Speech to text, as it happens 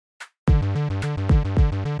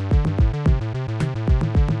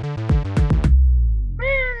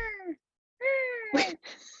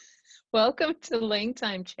Welcome to Laying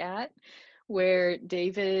Time Chat, where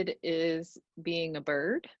David is being a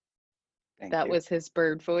bird. Thank That you. was his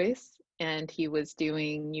bird voice, and he was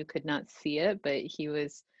doing, you could not see it, but he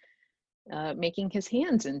was making his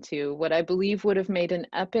hands into what I believe would have made an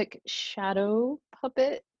epic shadow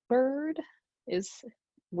puppet bird. Is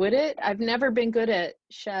Would it? I've never been good at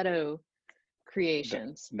shadow Th-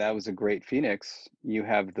 creations. that was a great phoenix. You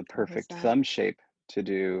have the What was perfect that? thumb shape to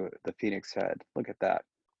do the phoenix head. Look at that.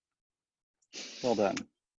 Well done.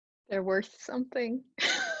 They're worth something.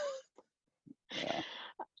 Yeah.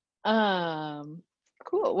 Um,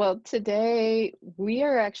 cool. Well, today we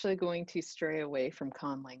are actually going to stray away from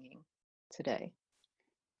conlanging today Oh,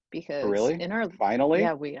 because really? in our, Finally?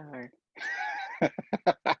 yeah, we are.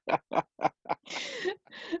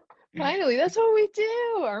 Finally, that's what we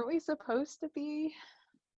do. Aren't we supposed to be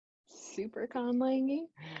super conlangy?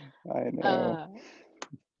 I know. Uh,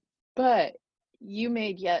 but you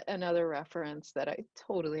made yet another reference that I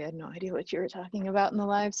totally had no idea what you were talking about in the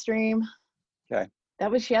live stream. Okay. That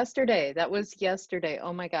was yesterday. That was yesterday.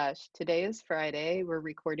 Oh my gosh. Today is Friday. We're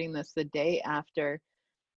recording this the day after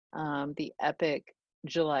the epic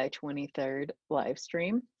July 23rd live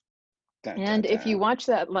stream. Dun, dun, And if you dun. watch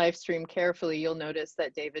that live stream carefully, you'll notice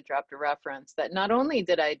that David dropped a reference that not only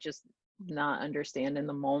did I just not understand in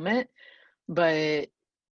the moment, but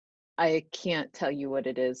I can't tell you what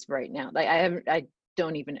it is right now. Like I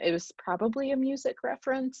don't even, it was probably a music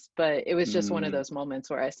reference, but it was just one of Mm, those moments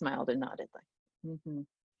where I smiled and nodded like,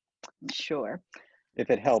 sure. if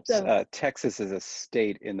it helps, So Texas is a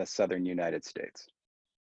state in the southern United States.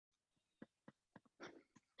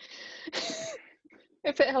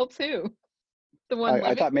 if it helps who? The one I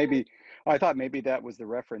living thought there? maybe that was the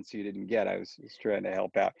reference you didn't get. I was trying to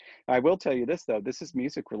help out. I will tell you this though. This is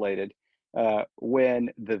music related. When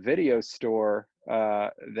the video store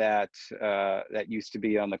that used to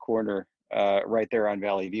be on the corner right there on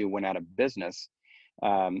Valley View went out of business.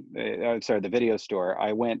 I'm sorry, the video store.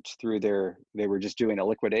 I went through their. They were just doing a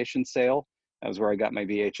liquidation sale. That was where I got my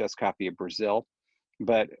VHS copy of Brazil.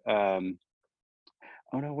 But oh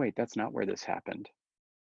no, wait, that's not where this happened.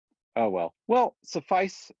 Oh well. Well,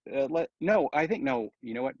 suffice let no, I think no,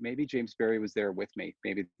 you know what? Maybe James Berry was there with me.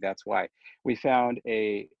 Maybe that's why. We found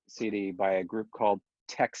a CD by a group called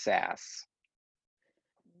Texas.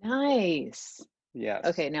 Nice. Yes.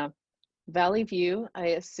 Okay, now Valley View, I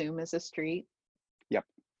assume is a street. Yep.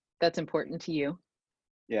 That's important to you.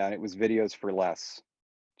 Yeah, and it was Videos for Less,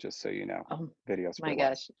 just so you know. Oh Videos for my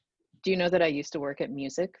Less. gosh. Do you know that I used to work at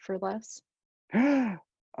Music for Less?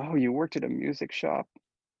 Oh, you worked at a music shop?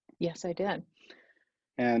 Yes, I did.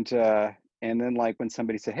 And and then like when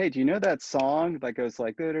somebody said, "Hey, do you know that song that goes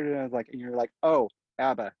like da, da, da," like and you're like, "Oh,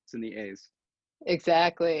 ABBA, it's in the A's."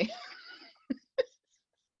 Exactly.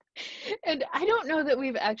 And I don't know that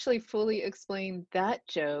we've actually fully explained that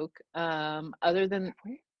joke. Other than Have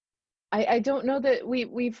we? I don't know that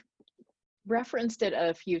we've referenced it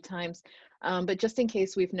a few times, but just in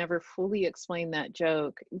case we've never fully explained that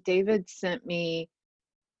joke, David sent me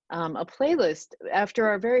a playlist after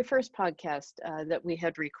our very first podcast that we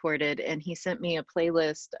had recorded, and he sent me a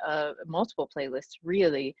playlist, multiple playlists,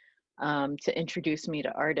 really, to introduce me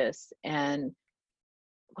to artists. And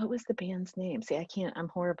what was the band's name? See, I can't. I'm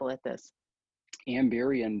horrible at this.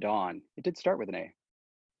 Amberian Dawn. It did start with an A,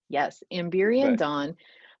 Yes, Amberian but Dawn,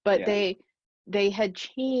 but yeah. they had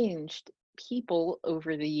changed people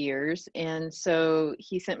over the years, and so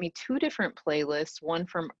he sent me two different playlists, one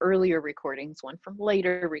from earlier recordings, one from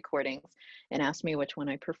later recordings, and asked me which one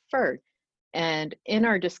I preferred. And in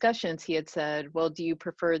our discussions, he had said, "Well, do you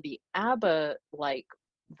prefer the ABBA like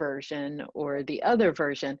version or the other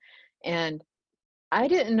version?" And I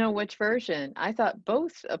didn't know which version. I thought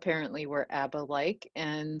both apparently were ABBA-like,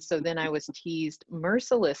 and so then I was teased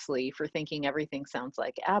mercilessly for thinking everything sounds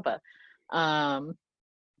like ABBA. Um,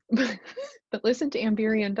 but listen to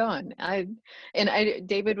Amberian Dawn.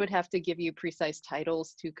 David would have to give you precise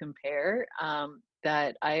titles to compare,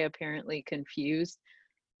 that I apparently confused.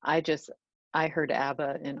 I just I heard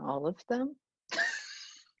ABBA in all of them.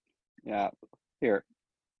 Yeah. Here,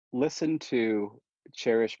 listen to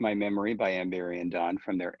Cherish My Memory by Amberian Dawn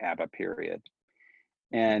from their ABBA period.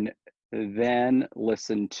 And then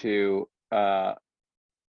listen to I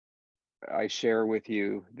Share With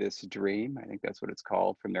You This Dream. I think that's what it's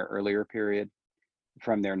called from their earlier period,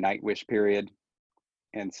 from their Nightwish period,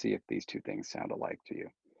 and see if these two things sound alike to you.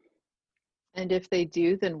 And if they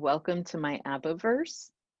do, then welcome to my ABBA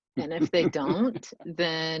verse. And if they don't,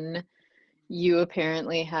 then you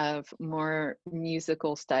apparently have more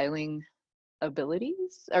musical styling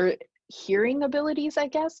abilities or hearing abilities, I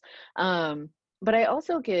guess. But I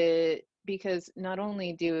also get because not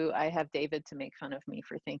only do I have David to make fun of me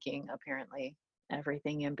for thinking apparently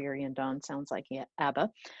everything in Beery and Dawn sounds like ABBA,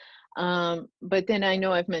 but then I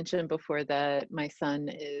know I've mentioned before that my son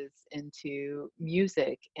is into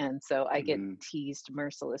music, and so I get Mm-hmm. teased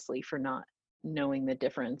mercilessly for not knowing the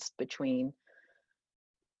difference between,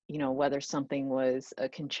 whether something was a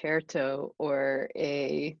concerto or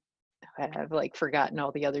I've like forgotten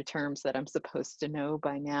all the other terms that I'm supposed to know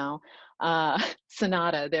by now.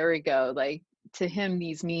 Sonata, there we go. Like, to him,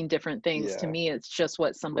 these mean different things. To Yeah, me, it's just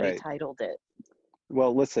what somebody right. titled it.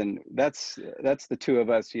 Well, listen, that's the two of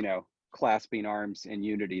us, clasping arms in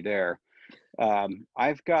unity there.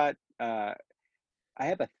 I've got I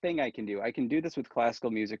have a thing I can do. I can do this with classical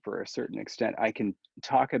music for a certain extent. I can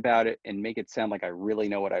talk about it and make it sound like I really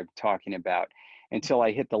know what I'm talking about until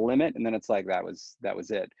I hit the limit, and then it's like that was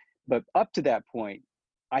it. But up to that point,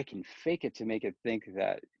 I can fake it to make you think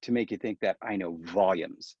that I know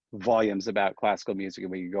volumes about classical music,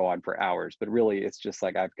 and we can go on for hours. But really, it's just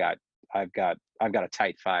like I've got a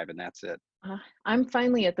tight five, and that's it. I'm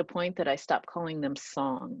finally at the point that I stopped calling them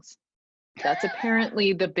songs. That's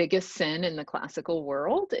apparently the biggest sin in the classical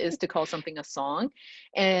world, is to call something a song.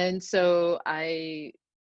 And so I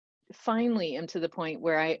finally am to the point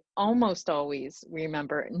where I almost always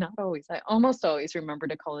remember, not always, I almost always remember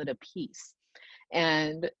to call it a piece.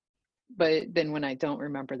 And but then when I don't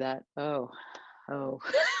remember that, oh,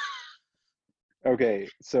 Okay,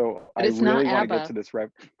 so but I it's not really want to get ABBA. to this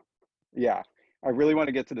yeah, I really want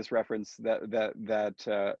to get to this reference that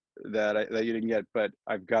you didn't get, but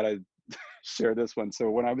I've got to share this one. So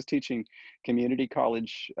when I was teaching community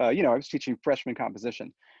college, I was teaching freshman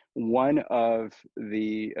composition. One of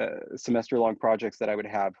the semester-long projects that I would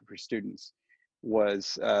have for students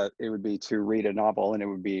was it would be to read a novel, and it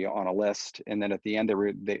would be on a list. And then at the end, they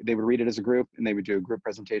would read it as a group, and they would do a group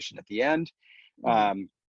presentation at the end. Mhm. Um,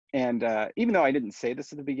 and even though I didn't say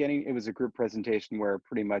this at the beginning, it was a group presentation where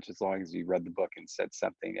pretty much as long as you read the book and said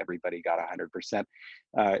something, everybody got 100%.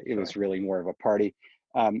 It Sure. was really more of a party.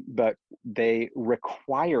 But they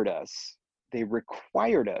required us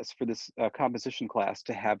for this composition class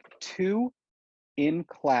to have two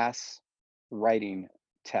in-class writing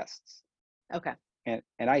tests, Okay. and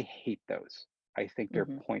I hate those. I think they're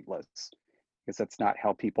Hmm. pointless because that's not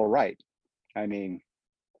how people write. I mean,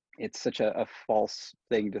 it's such a false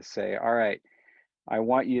thing to say. All right, I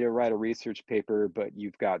want you to write a research paper, but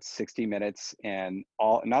you've got 60 minutes, and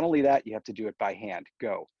not only that, you have to do it by hand.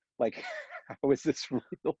 Go. Like, how is this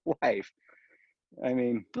real life? I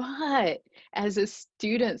mean, But as a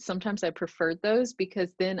student, sometimes I preferred those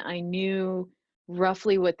because then I knew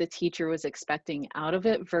roughly what the teacher was expecting out of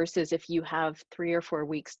it, versus if you have 3 or 4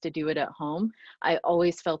 weeks to do it at home. I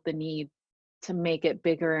always felt the need to make it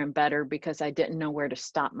bigger and better because I didn't know where to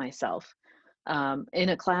stop myself. In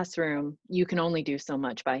a classroom, you can only do so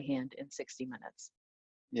much by hand in 60 minutes.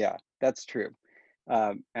 yeah, that's true.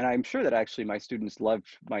 And I'm sure that actually my students loved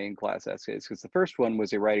my in-class essays, because the first one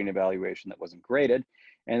was a writing evaluation that wasn't graded.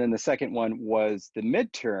 And then the second one was the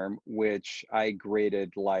midterm, which I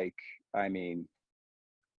graded like, I mean,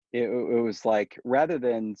 it was like, rather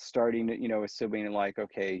than starting, assuming like,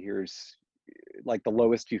 okay, here's like the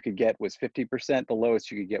lowest you could get was 50%, the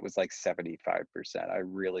lowest you could get was like 75%. I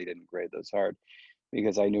really didn't grade those hard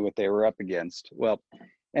because I knew what they were up against. Well,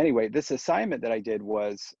 anyway, this assignment that I did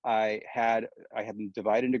was I had them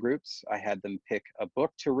divide into groups. I had them pick a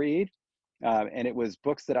book to read, and it was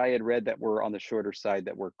books that I had read that were on the shorter side,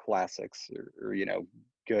 that were classics, or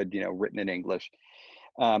good, written in English.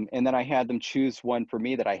 And then I had them choose one for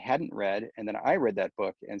me that I hadn't read, and then I read that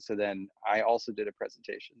book. And so then I also did a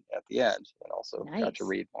presentation at the end, and also got to Nice.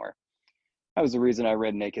 read more. That was the reason I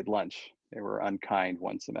read Naked Lunch. They were unkind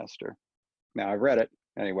one semester. Now I've read it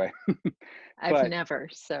anyway. I've But never,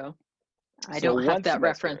 so I so don't have one that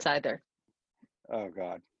reference semester, either. oh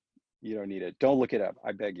God, you don't need it. Don't look it up,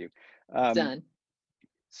 I beg you. Um, Done.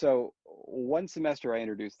 so one semester I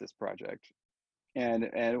introduced this project,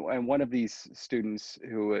 and one of these students,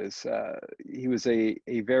 who was he was a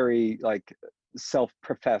very like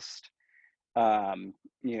self-professed um,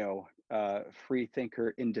 free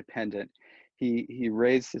thinker, independent. He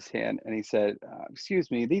raised his hand and he said,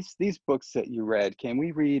 "Excuse me, these books that you read, can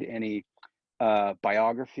we read any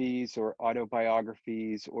biographies or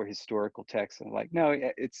autobiographies or historical texts?" And I'm like, "No,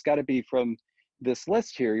 it's got to be from this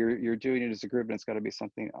list here. You're doing it as a group, and it's got to be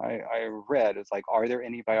something I read." It's like, "Are there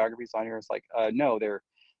any biographies on here?" It's like, "No,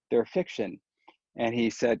 they're fiction." And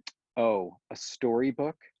he said, "Oh, a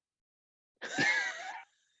storybook."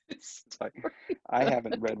 It's like, I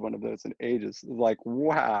haven't read one of those in ages. Like,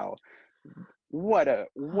 wow, what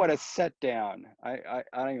a set down.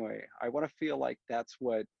 Anyway, I want to feel like that's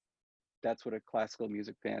what that's what a classical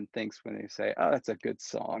music fan thinks when they say, "Oh, that's a good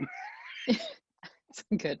song." It's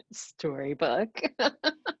a good storybook.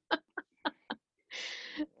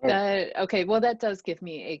 Oh, Okay, well, that does give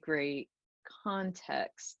me a great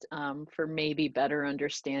context for maybe better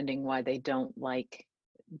understanding why they don't like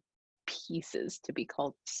pieces to be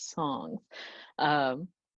called songs. Um,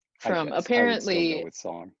 from I would still go apparently, with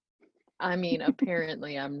song. I mean,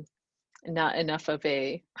 apparently, I'm not enough of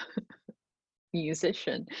a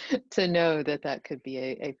musician to know that that could be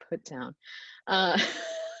a put down. Uh,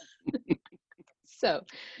 so,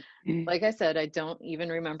 Mm. like I said, I don't even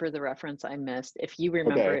remember the reference I missed. If you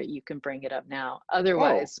remember Okay. it, you can bring it up now.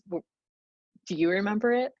 Oh, Otherwise, do you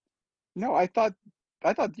remember it? no, I thought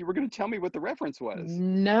you were gonna tell me what the reference was.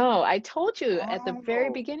 No, I told you at the very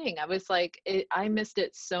Oh, beginning. I was like, I missed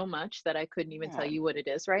it so much that I couldn't even tell man. you what it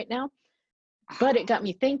is right now. But it got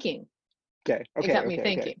me thinking. Okay, It okay, got me okay,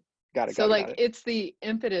 okay. thinking. Got it, So, got it, got like, it. it's the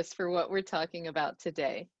impetus for what we're talking about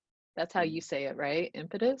today. That's how you Mm. say it, right?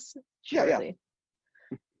 Impetus? Yeah, yeah. Surely.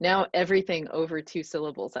 Now, everything over two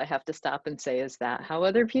syllables, I have to stop and say, is that how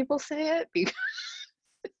other people say it? Because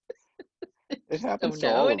I It just happens don't to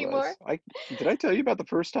know all of anymore. us. I did I tell you about the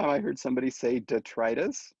first time I heard somebody say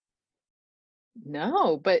detritus?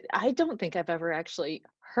 No, but I don't think I've ever actually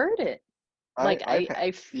heard it. Like, I've had,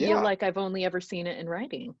 I feel yeah, like I've only ever seen it in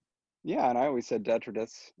writing. yeah, and I always said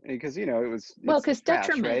detritus because Well, it's because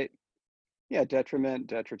trash, detriment, right? Yeah, detriment,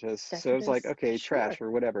 detritus. So it's like, detritus, okay, sure. trash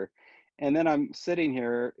or whatever. And then I'm sitting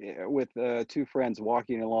here with two friends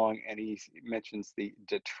walking along, and mentions the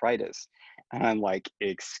detritus, and I'm like,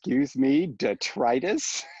 "Excuse me,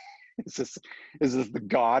 detritus? Is this is this the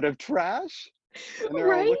god of trash?" And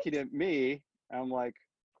they're all Right? looking at me. I'm like,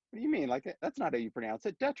 "What do you mean? Like that's not how you pronounce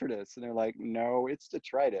it, detritus?" And they're like, "No, it's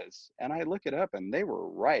detritus." And I look it up, and they were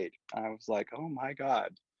right. I was like, "Oh my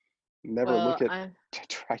god, never look Well, at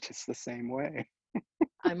detritus the same way."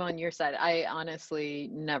 I'm on your side. I honestly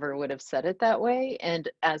never would have said it that way. And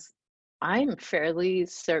as I'm fairly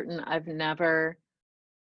certain I've never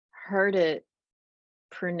heard it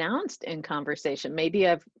pronounced in conversation. Maybe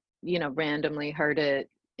I've, randomly heard it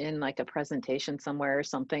in like a presentation somewhere or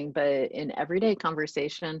something, but in everyday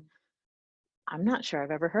conversation, I'm not sure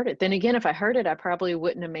I've ever heard it. Then again, if I heard it, I probably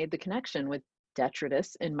wouldn't have made the connection with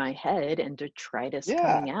detritus in my head and detritus Yeah,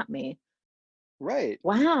 coming at me. right.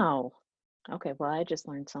 Wow. Okay, well, I just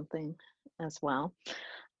learned something as well.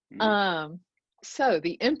 Mm. Um, so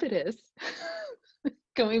the impetus,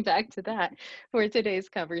 going back to that for today's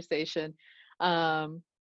conversation, um,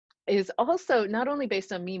 is also not only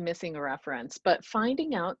based on me missing a reference, but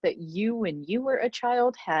finding out that you, when you were a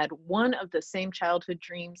child, had one of the same childhood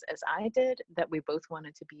dreams as I did, that we both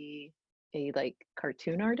wanted to be a like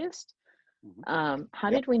cartoon artist. Mhm. How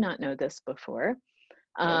Yep, did we not know this before?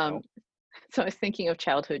 I don't Um, know. so I was thinking of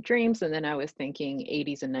childhood dreams, and then I was thinking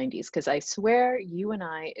 80s and 90s, because I swear you and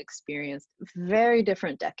I experienced very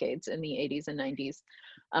different decades in the 80s and 90s.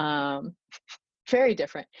 Um, very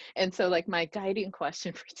different. And so, like, my guiding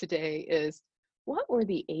question for today is, what were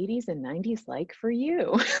the 80s and 90s like for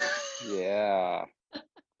you? Yeah,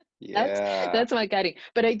 that's yeah. that's my guiding.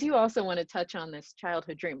 But I do also want to touch on this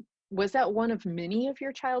childhood dream. Was that one of many of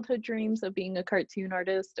your childhood dreams of being a cartoon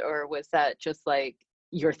artist, or was that just like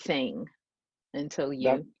your thing until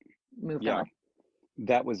That you moved yeah, on?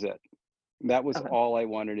 that was it. That was Okay. all I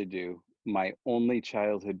wanted to do. My only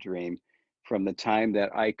childhood dream from the time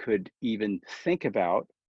that I could even think about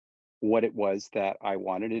what it was that I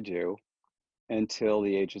wanted to do until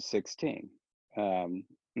the age of 16. And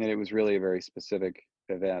it was really a very specific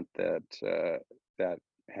event that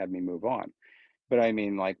had me move on. But I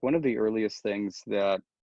mean, like one of the earliest things that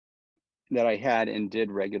I had and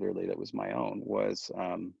did regularly that was my own was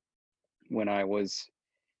when I was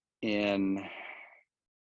in,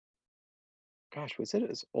 gosh, was it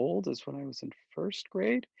as old as when I was in first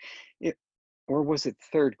grade? It, or was it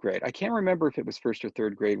third grade? I can't remember if it was first or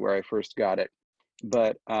third grade where I first got it,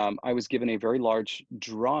 but I was given a very large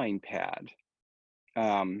drawing pad,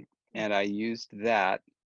 and I used that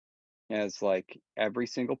as like every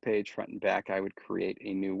single page, front and back, I would create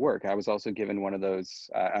a new work. I was also given one of those,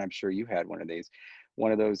 I'm sure you had one of these,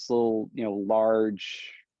 one of those little,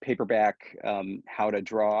 large paperback how to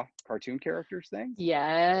draw cartoon characters things.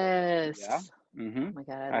 Yeah. Yes. hmm Oh my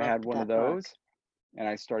God, I I had loved one of that book. those, and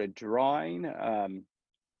I started drawing,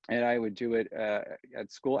 and I would do it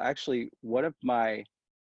at school. Actually, one of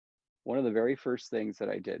the very first things that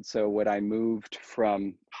I did. So when I moved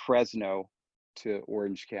from Fresno to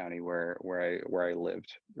Orange County, where I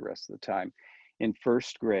lived the rest of the time, in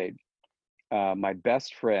first grade, my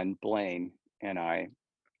best friend Blaine and I,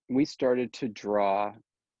 we started to draw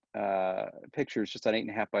pictures just on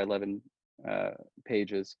 8.5 by 11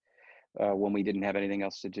 pages when we didn't have anything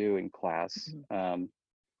else to do in class. Mhm.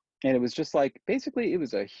 And it was just like, basically, it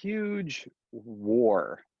was a huge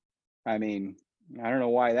war. I mean, I don't know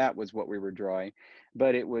why that was what we were drawing,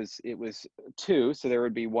 but it was two. So there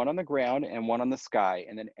would be one on the ground and one on the sky.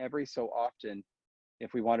 And then every so often,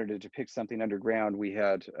 if we wanted to depict something underground, we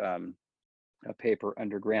had a paper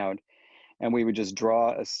underground, and we would just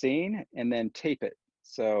draw a scene and then tape it.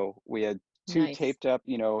 So we had two Nice. taped up,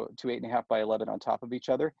 two 8.5 by 11 on top of each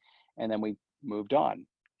other, and then we moved on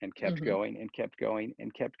and kept Hmm. going and kept going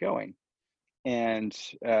and kept going. And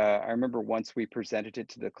I remember once we presented it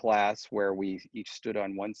to the class where we each stood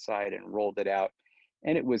on one side and rolled it out.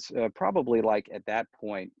 And it was probably like at that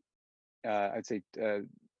point, I'd say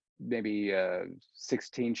maybe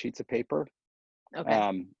 16 sheets of paper,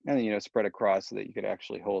 Okay. and spread across so that you could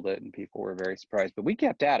actually hold it. And people were very surprised. But we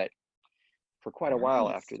kept at it for quite a while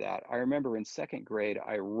Nice. after that. I remember in second grade,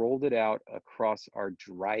 I rolled it out across our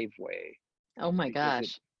driveway Oh my because it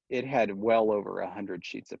gosh. it had well over 100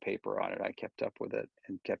 sheets of paper on it. I kept up with it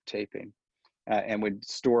and kept taping, and would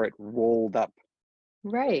store it rolled up.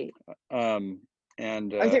 Right. Um,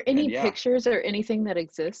 Are there and any yeah, pictures or anything that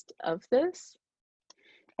exist of this?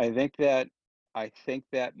 I think that I think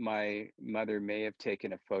that my mother may have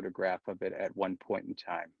taken a photograph of it at one point in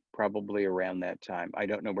time, probably around that time. I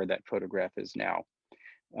don't know where that photograph is now.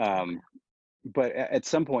 Okay. Um, but at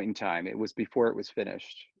some point in time, it was before it was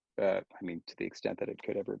finished. I mean, to the extent that it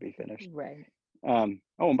could ever be finished. Right. Oh,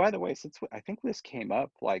 and by the way, since I think this came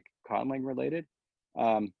up like Conlang related,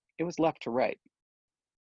 it was left to right.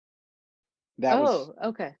 That was Oh,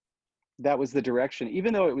 okay. that was the direction,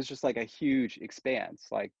 even though it was just like a huge expanse.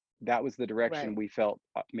 Like that was the direction Right. we felt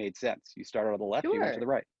made sense. You started on the left, you went to Sure. the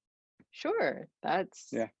right. Sure. That's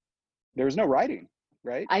Yeah, there was no writing,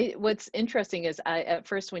 right? what's interesting is I at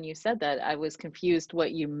first when you said that, I was confused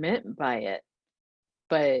what you meant by it,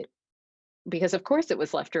 but because of course it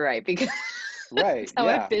was left to right because Right. that's how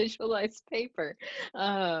I Yeah. visualize paper.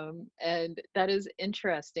 And that is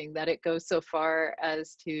interesting that it goes so far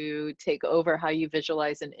as to take over how you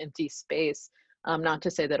visualize an empty space. Not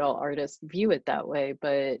to say that all artists view it that way,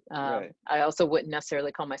 but Right. I also wouldn't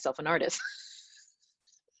necessarily call myself an artist.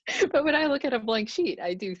 But when I look at a blank sheet,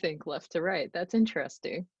 I do think left to right. That's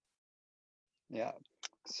interesting. Yeah.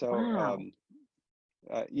 So, Wow.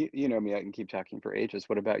 you know me, I can keep talking for ages.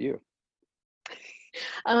 What about you?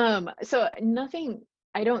 So nothing,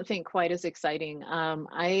 I don't think quite as exciting.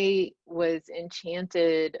 I was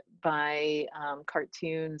enchanted by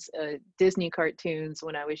cartoons, Disney cartoons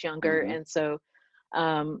when I was younger, Hmm. and so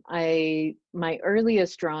my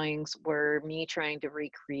earliest drawings were me trying to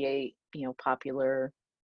recreate, popular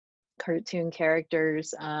cartoon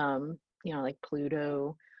characters, like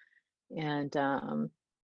Pluto and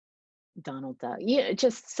Donald Duck. Yeah,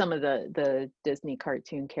 just some of the Disney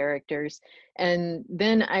cartoon characters. And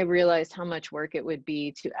then I realized how much work it would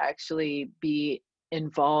be to actually be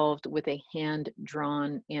involved with a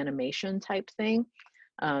hand-drawn animation type thing,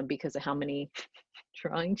 because of how many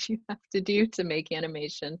drawings you have to do to make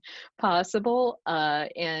animation possible.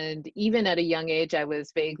 And even at a young age, I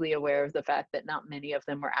was vaguely aware of the fact that not many of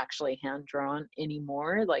them were actually hand-drawn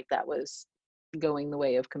anymore. Like that was going the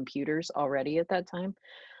way of computers already at that time.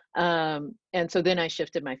 And so then I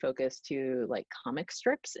shifted my focus to like comic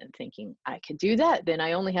strips and thinking I could do that. Then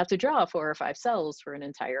I only have to draw 4 or 5 cells for an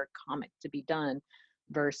entire comic to be done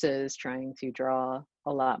versus trying to draw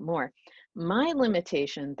a lot more. My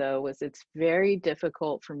limitation though was it's very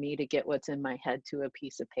difficult for me to get what's in my head to a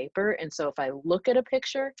piece of paper. And so if I look at a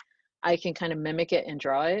picture, I can kind of mimic it and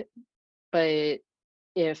draw it. But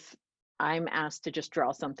if I'm asked to just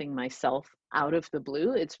draw something myself out of the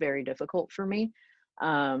blue, it's very difficult for me.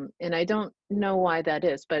 And I don't know why that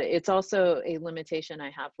is, but it's also a limitation I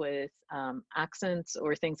have with accents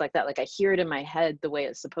or things like that. Like I hear it in my head the way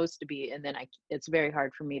it's supposed to be, and then it's very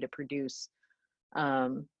hard for me to produce.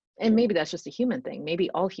 Um, and maybe that's just a human thing. Maybe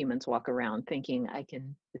all humans walk around thinking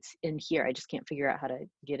it's in here. I just can't figure out how to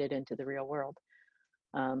get it into the real world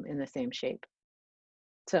in the same shape.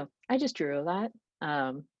 So I just drew a lot.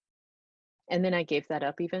 Um, and then I gave that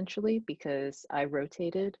up eventually because I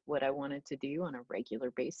rotated what I wanted to do on a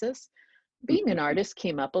regular basis. Being an artist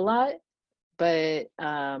came up a lot, but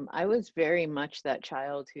I was very much that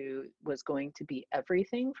child who was going to be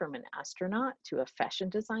everything from an astronaut to a fashion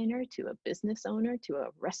designer to a business owner to a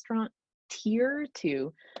restaurant tier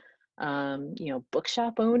to,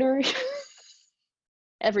 bookshop owner.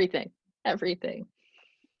 Everything, everything.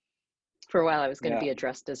 For a while, I was going to Yeah. be a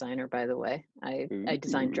dress designer, by the way. I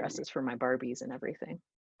designed Ooh, dresses for my Barbies and everything.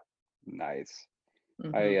 nice.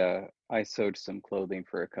 Mm-hmm. I sewed some clothing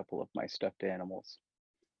for a couple of my stuffed animals.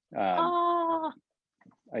 Um, Oh,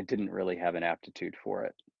 I didn't really have an aptitude for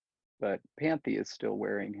it, but Panthy is still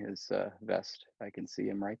wearing his vest. I can see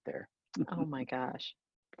him right there. oh my gosh.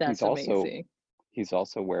 He's That's also amazing. he's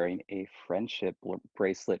also wearing a friendship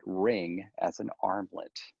bracelet ring as an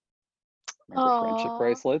armlet. Remember friendship Oh,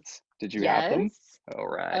 bracelets? Did you have them? yes, All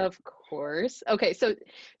right. of course. Okay, so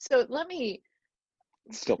let me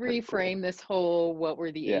It's still pretty cool. reframe this whole what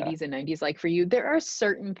were the Yeah. 80s and 90s like for you. There are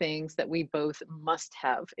certain things that we both must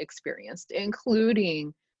have experienced,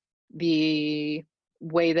 including the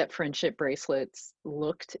way that friendship bracelets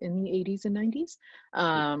looked in the 80s and 90s.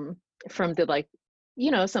 y- Um, from the like,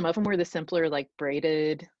 you know, some of them were the simpler, like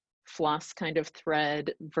braided floss kind of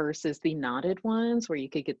thread versus the knotted ones where you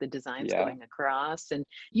could get the designs Yeah. going across and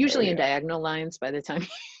Oh usually in yeah. diagonal lines by the time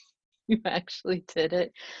you actually did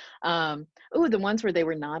it. Oh, the ones where they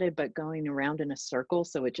were knotted but going around in a circle,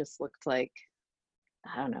 so it just looked like,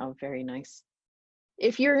 I don't know, very nice.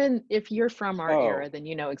 If you're from our Oh, era, then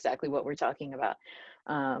you know exactly what we're talking about.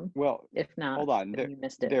 Um, well, if not, hold on. then you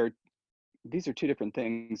missed it. They're these are two different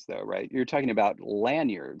things though, right? You're talking about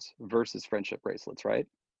lanyards versus friendship bracelets, right?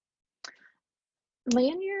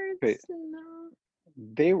 Okay. Lanyards? No.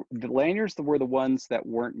 The lanyards were the ones that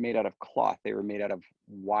weren't made out of cloth. They were made out of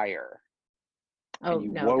wire and Oh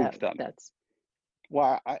you no, wove them. that's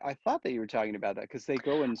Well, I thought that you were talking about that because they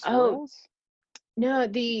go in oh swirls. no,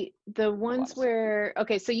 the Hold on ones a second. where,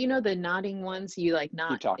 okay, so you know the knotting ones, you like Keep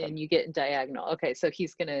knot talking. and you get in diagonal. Okay, so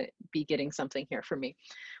he's gonna be getting something here from me.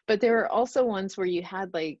 But there are also ones where you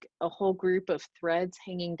had like a whole group of threads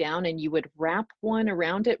hanging down and you would wrap one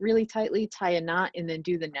around it really tightly, tie a knot, and then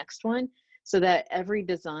do the next one so that every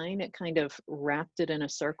design it kind of wrapped it in a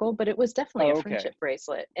circle. But it was definitely a Oh, okay. friendship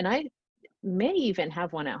bracelet. And I may even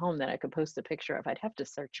have one at home that I could post a picture of. I'd have to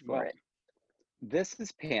search for Well, it. this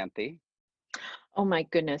is Panthy, Oh my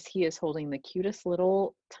goodness, he is holding the cutest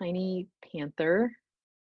little tiny panther.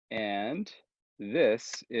 and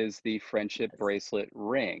this is the friendship Yes. bracelet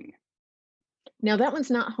ring. Now that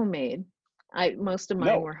one's not homemade. I most of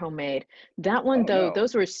mine No. were homemade. That one Oh though, no.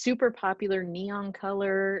 those were super popular neon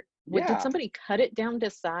color. What did Yeah. somebody cut it down to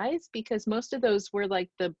size? Because most of those were like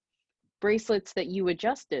the bracelets that you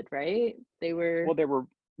adjusted, right? They were, Well,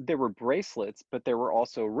 there were bracelets, but there were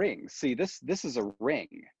also rings. See, this is a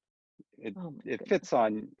ring. It oh my it goodness. fits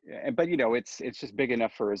on, but you know, it's just big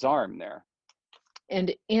enough for his arm there.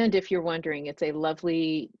 And if you're wondering, it's a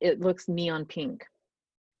lovely, it looks neon pink.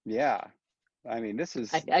 Yeah. I mean, this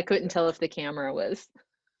is I couldn't tell if the camera was,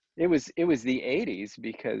 it was the 80s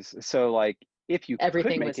because so like if you could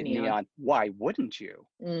everything make was it neon. neon, why wouldn't you?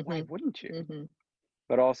 Why Mm-hmm. wouldn't you? Mm-hmm.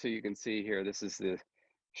 But also you can see here, this is the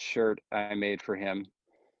shirt I made for him,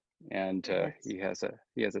 and Yes. he has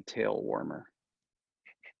a tail warmer.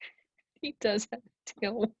 He does have a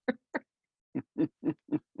tail.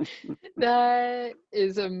 That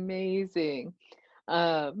is amazing.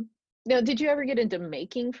 Um, Now, did you ever get into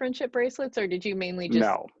making friendship bracelets, or did you mainly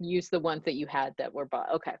just No, use the ones that you had that were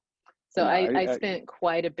bought? Okay. So no. I spent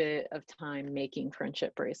quite a bit of time making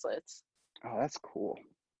friendship bracelets. Oh, that's cool.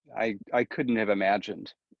 I couldn't have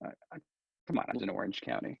imagined. Come on, I was in Orange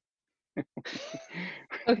County.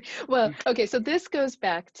 Okay, well, okay, so this goes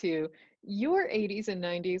back to your 80s and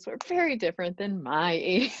 90s were very different than my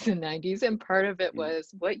 80s and 90s. And part of it Mm,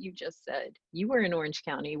 was what you just said. You were in Orange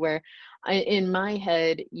County, where in my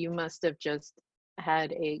head, you must have just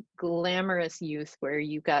had a glamorous youth where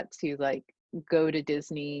you got to like go to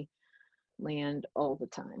Disneyland all the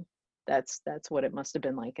time. That's what it must have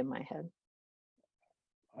been like in my head.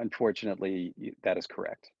 Unfortunately, that is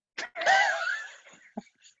correct.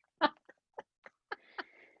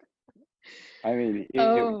 I mean,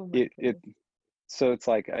 Oh my it goodness. so it's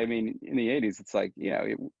like, I mean, in the 80s, it's like,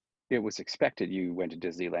 it was expected you went to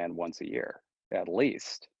Disneyland once a year, at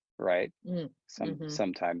least, right? Mm, mm-hmm.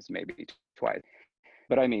 Sometimes maybe twice.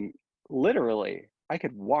 But I mean, literally, I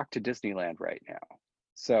could walk to Disneyland right now.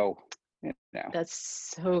 So, you know, That's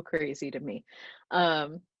so crazy to me.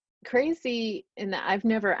 Um, Crazy in that I've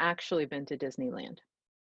never actually been to Disneyland.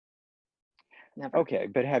 Never. okay,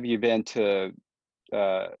 but have you been to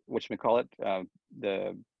whatchamacallit,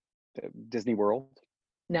 the, the Disney World?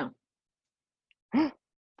 No,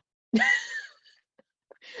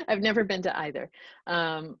 I've never been to either.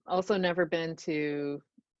 Also never been to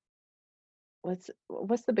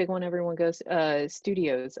what's the big one everyone goes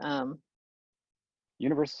studios.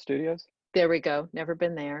 Universal Studios? There we go. Never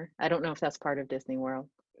been there. I don't know if that's part of Disney World.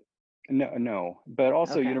 No, no, but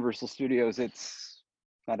also Okay. Universal Studios, it's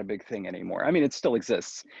not a big thing anymore. I mean, it still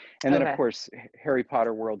exists. And then, of Okay. course, Harry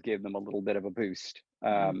Potter World gave them a little bit of a boost.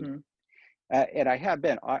 Mm-hmm. And I have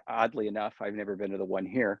been, oddly enough, I've never been to the one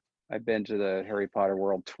here. I've been to the Harry Potter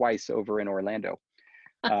World twice over in Orlando.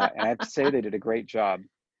 And I have to say they did a great job.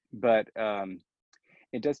 But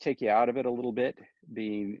it does take you out of it a little bit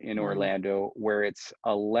being in Mm. Orlando, where it's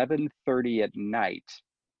 11:30 at night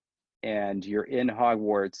and you're in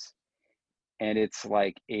Hogwarts and it's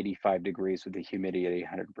like 85 degrees with the humidity at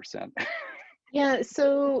 100%. Yeah,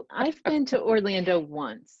 so I've been to Orlando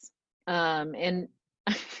once, and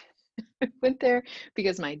I went there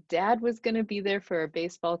because my dad was going to be there for a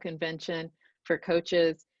baseball convention for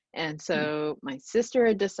coaches. And so my sister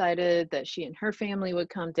had decided that she and her family would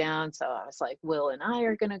come down. So I was like, Will and I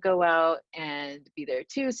are going to go out and be there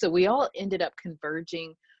too. So we all ended up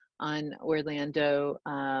converging on Orlando.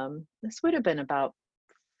 This would have been about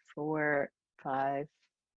 4, 5,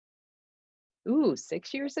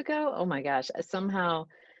 6 years ago. Oh my gosh. Somehow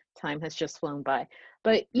time has just flown by.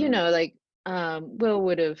 But, Mm. like, Will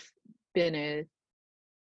would have been a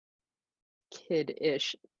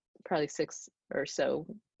kid-ish, probably 6 or so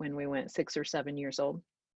when we went, 6 or 7 years old.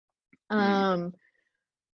 Mm. Um,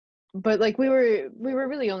 but, like, we were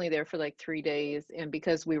really only there for, like, 3 days, and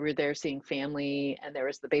because we were there seeing family and there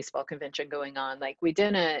was the baseball convention going on, like, we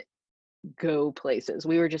didn't go places.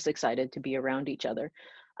 We were just excited to be around each other.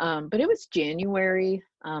 But it was January,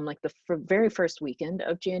 like, the very first weekend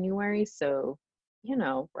of January, so,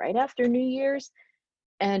 right after New Year's,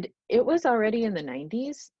 and it was already in the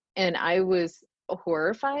 90s, and I was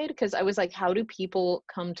horrified because I was like, "How do people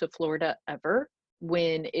come to Florida ever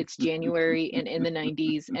when it's January and in the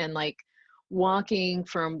 90s?" And, like, walking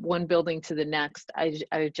from one building to the next,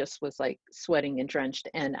 I just was, like, sweating and drenched,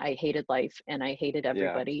 and I hated life, and I hated Yeah.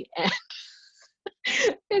 everybody,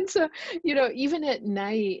 and so, even at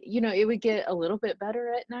night, it would get a little bit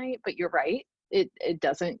better at night, but you're right. It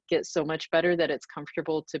doesn't get so much better that it's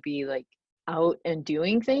comfortable to be, like, out and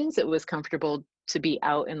doing things. It was comfortable to be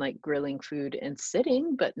out and, like, grilling food and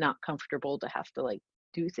sitting, but not comfortable to have to, like,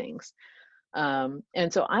 do things.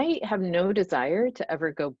 And so I have no desire to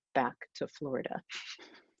ever go back to Florida.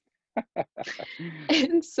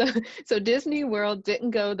 And so Disney World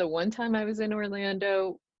didn't go the one time I was in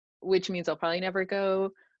Orlando, which means I'll probably never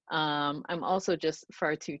go. I'm also just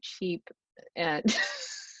far too cheap, and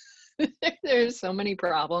there's so many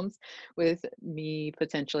problems with me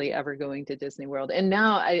potentially ever going to Disney World. And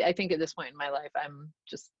now I think at this point in my life,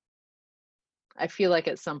 I feel like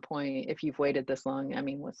at some point, if you've waited this long, I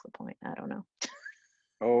mean, what's the point? I don't know.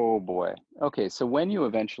 Oh boy. Okay, so when you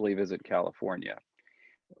eventually visit California,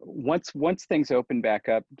 once things open back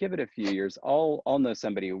up, give it a few years. I'll know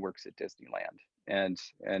somebody who works at Disneyland, and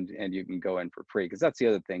you can go in for free because that's the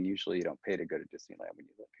other thing. Usually you don't pay to go to Disneyland when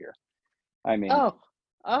you live here. I mean, Oh,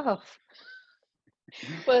 oh,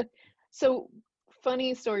 but so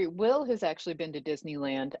funny story. Will has actually been to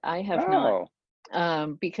Disneyland. I have not.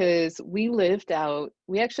 oh, Because we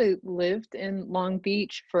actually lived in Long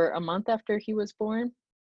Beach for a month after he was born,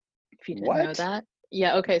 if you didn't know what? that.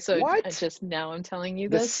 Yeah, okay, so What? just now I'm telling you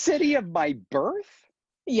The this. city of my birth?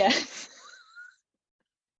 Yes.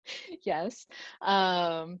 Yes.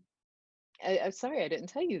 Um, I'm sorry I didn't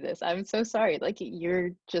tell you this. I'm so sorry. Like,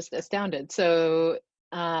 you're just astounded. So,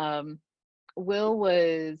 um, Will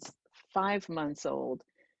was 5 months old,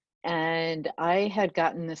 and I had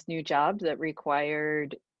gotten this new job that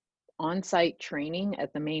required on-site training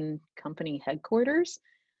at the main company headquarters.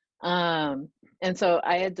 Um, and so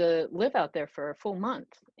I had to live out there for a full month.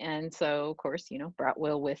 And so, of course, brought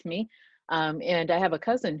Will with me. And I have a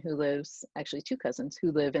cousin who lives, actually, two cousins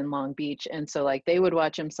who live in Long Beach. And so, like, they would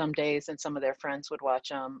watch him some days, and some of their friends would watch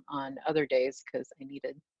him on other days because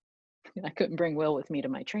I couldn't bring Will with me to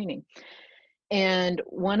my training. And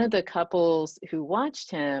one of the couples who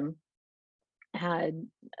watched him had,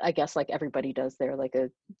 I guess, like everybody does there, like a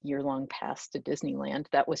year-long pass to Disneyland.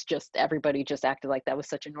 That was just, everybody just acted like that was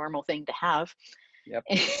such a normal thing to have. Yep.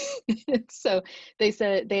 And so they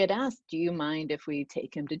had asked, "Do you mind if we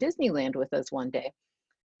take him to Disneyland with us one day?"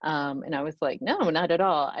 And I was like, "No, not at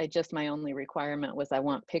all. My only requirement was I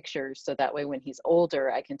want pictures, so that way when he's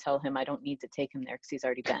older, I can tell him I don't need to take him there because he's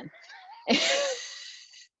already been."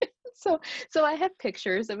 So so I have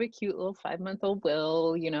pictures of a cute little 5-month-old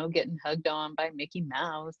Will, getting hugged on by Mickey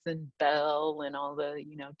Mouse and Belle and all the,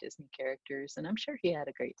 Disney characters, and I'm sure he had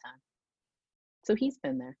a great time. So he's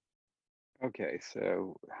been there. Okay,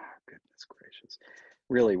 so goodness gracious.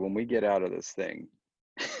 Really, when we get out of this thing,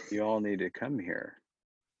 you all need to come here.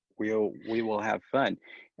 We will have fun.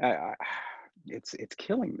 It's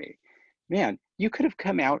killing me. Man, you could have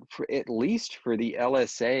come out for at least for the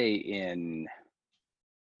LSA in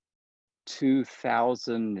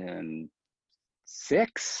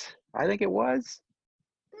 2006, I think it was.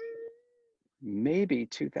 maybe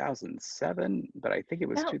 2007, but I think it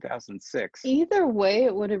was That 2006. either way,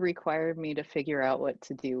 it would have required me to figure out what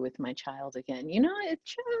to do with my child again. It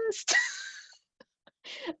just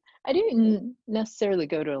I didn't necessarily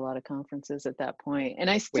go to a lot of conferences at that point, and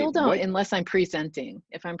I still Wait, don't unless I'm presenting.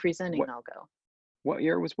 If I'm presenting, what I'll go. what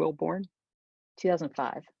year was Will born?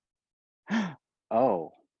 2005.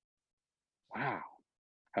 Oh, wow.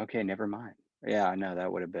 Okay, never mind. Yeah, no,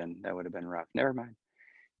 that would have been rough. Never mind.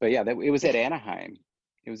 But yeah, it was at Anaheim.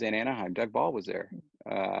 It was in Anaheim. Doug Ball was there.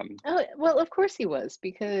 Oh, well, of course he was,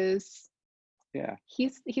 because Yeah.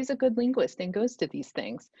 he's a good linguist and goes to these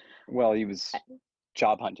things. Well, he was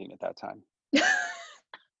job hunting at that time.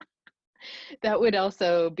 That would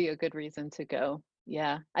also be a good reason to go.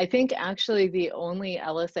 Yeah. I think actually the only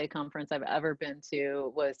LSA conference I've ever been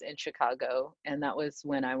to was in Chicago, and that was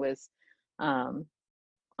when I was um,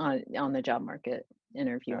 on the job market Yeah.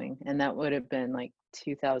 interviewing, and that would have been like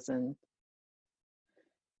 2007,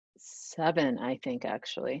 I think,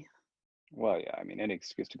 actually. Well, yeah. I mean, any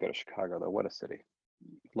excuse to go to Chicago, though. What a city.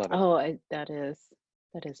 Love it. Oh, that is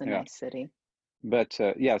a Yeah. nice city. But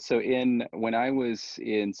yeah, so in when I was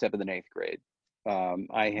in seventh and eighth grade,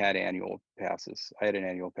 I had annual passes. I had an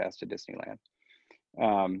annual pass to Disneyland.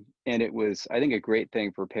 And it was, I think, a great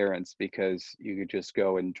thing for parents because you could just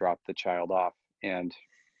go and drop the child off and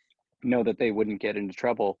know that they wouldn't get into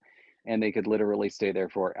trouble and they could literally stay there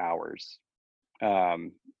for hours.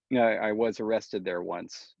 Um, I was arrested there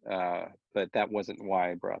once, but that wasn't why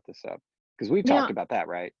I brought this up because we've talked Now, about that,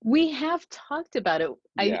 right? we have talked about it.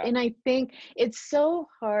 Yeah. I think it's so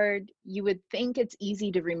hard. You would think it's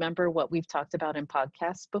easy to remember what we've talked about in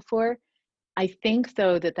podcasts before. I think,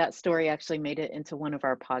 though, that story actually made it into one of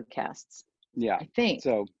our podcasts. Yeah. I think.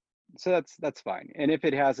 So, so that's fine. And if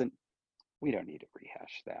it hasn't, we don't need to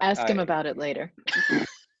rehash that. Ask him about it later.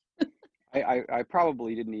 I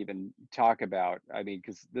probably didn't even talk about, I mean,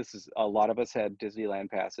 because this is a lot of us had Disneyland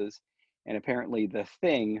passes, and apparently the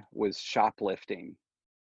thing was shoplifting.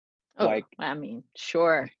 Oh, Like I mean,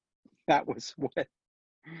 sure. that was what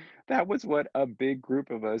that was what a big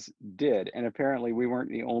group of us did. And apparently we weren't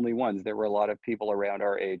the only ones. There were a lot of people around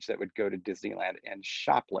our age that would go to Disneyland and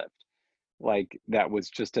shoplift. Like that was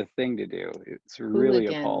just a thing to do. It's really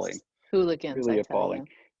appalling. Hooligans. Hooligans, Really I tell appalling.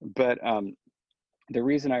 you. But the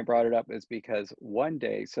reason I brought it up is because one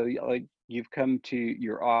day, so like you've come to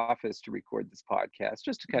your office to record this podcast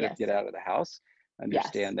just to kind of Yes. get out of the house. Yes.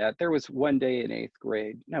 Understand that. There was one day in eighth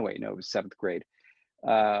grade. No, wait, no, it was seventh grade,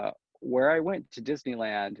 uh, where I went to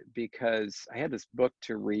Disneyland because I had this book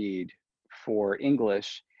to read for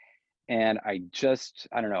English, and I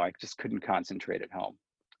don't know, I just couldn't concentrate at home.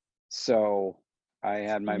 So I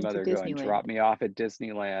had You my went to mother go and Disneyland. drop me off at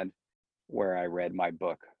Disneyland, where I read my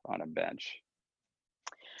book on a bench.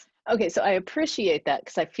 Okay, so I appreciate that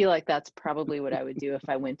because I feel like that's probably what I would do if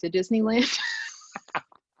I went to Disneyland.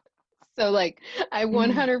 So, like, I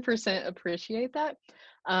 100% appreciate that.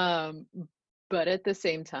 Um, but at the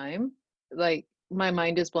same time, like, my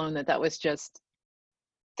mind is blown that that was just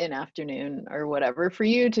an afternoon or whatever for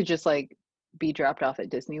you to just like be dropped off at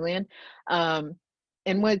Disneyland. Um,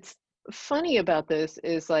 and what's funny about this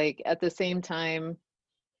is like at the same time,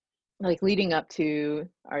 like leading up to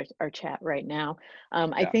our chat right now,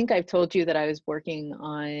 I Yeah. think I've told you that I was working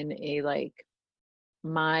on a like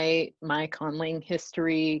my conlang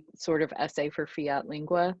history sort of essay for Fiat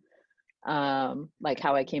Lingua, like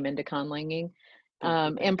how I came into conlanging. Thank you.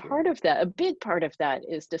 And Thank you. part of that, a big part of that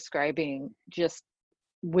is describing just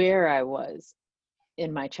where I was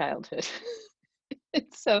in my childhood.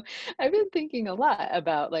 So I've been thinking a lot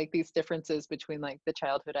about like these differences between like the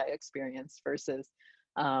childhood I experienced versus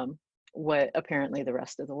um, what apparently the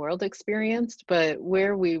rest of the world experienced. But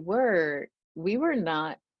where we were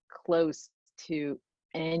not close to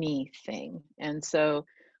anything. And so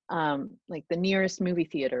like the nearest movie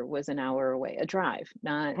theater was an hour away, a drive,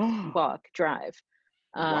 not walk, drive.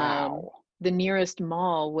 Um, Wow. the nearest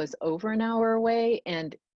mall was over an hour away,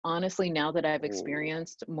 and honestly, now that I've Oh,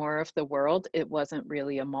 experienced more of the world, it wasn't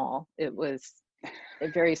really a mall. It was a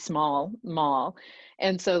very small mall.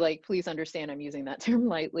 And so, like, please understand, I'm using that term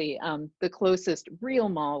lightly. The closest real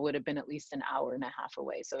mall would have been at least an hour and a half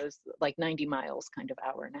away. So it was like 90 miles, kind of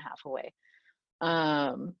hour and a half away.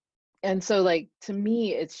 Um, and so, like, to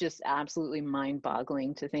me, it's just absolutely mind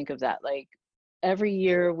boggling to think of that. Like, every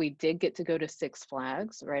year we did get to go to Six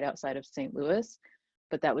Flags right outside of St. Louis,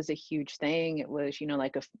 but that was a huge thing. It was,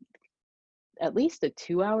 like at least a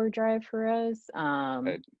 2-hour drive for us. uh,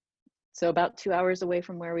 So about 2 hours away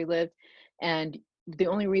from where we lived. And the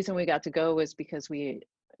only reason we got to go was because we,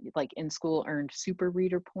 like in school, earned super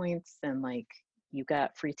reader points and like you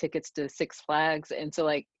got free tickets to Six Flags. And so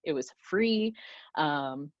like it was free.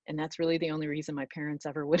 And that's really the only reason my parents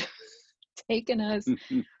ever would have taken us.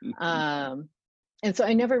 Um, and so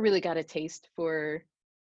I never really got a taste for,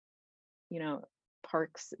 you know,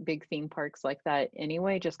 parks, big theme parks like that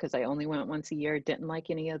anyway, just because I only went once a year, didn't like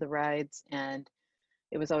any of the rides, and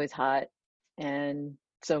it was always hot. And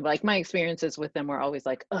so like my experiences with them were always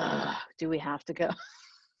like, ugh, do we have to go?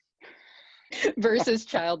 Versus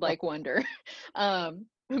childlike wonder.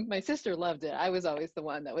 My sister loved it. I was always the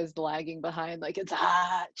one that was lagging behind, like it's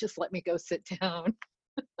hot, just let me go sit down.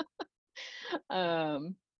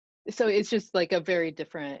 um, so it's just like a very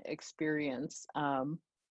different experience.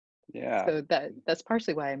 Yeah. So that's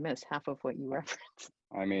partially why I miss half of what you referenced.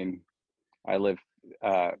 I mean, I live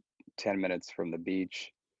uh, 10 minutes from the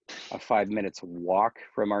beach, a 5 minutes walk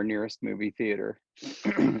from our nearest movie theater.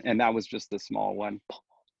 And that was just the small one.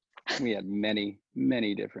 We had many,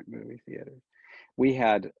 many different movie theaters. We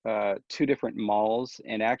had two different malls,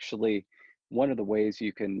 and actually, one of the ways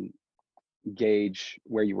you can gauge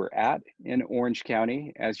where you were at in Orange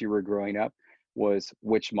County as you were growing up was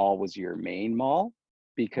which mall was your main mall,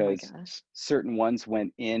 Oh my because gosh. certain ones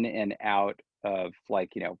went in and out of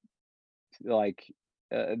like, like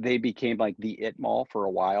they became like the it mall for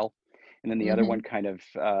a while, and then the other one Hmm. kind of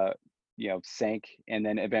sank and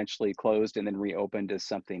then eventually closed and then reopened as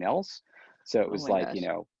something else. So it Oh was my like, gosh.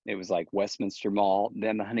 it was like Westminster Mall,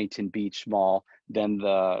 then the Huntington Beach Mall,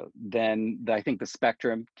 I think the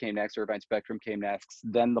Spectrum came next, Irvine Spectrum came next,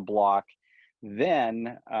 then the Block,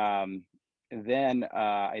 then I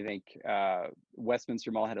think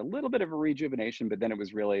Westminster Mall had a little bit of a rejuvenation, but then it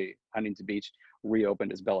was really Huntington Beach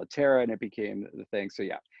reopened as Bellaterra, and it became the thing. So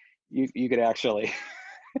yeah, you could actually.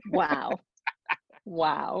 Wow.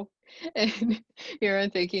 Wow. And here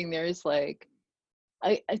I'm thinking there's like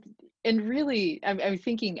I and really I'm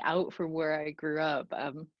thinking out from where I grew up.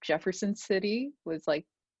 Jefferson City was like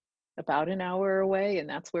about an hour away, and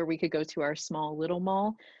that's where we could go to our small little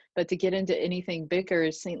mall. But to get into anything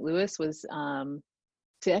bigger, St. Louis was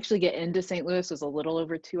to actually get into St. Louis was a little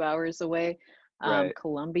over 2 hours away. Right.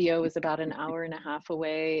 Columbia was about an hour and a half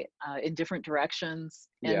away in different directions.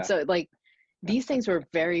 And Yeah. so, like, these things were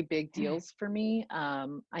very big deals for me.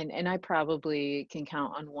 And I probably can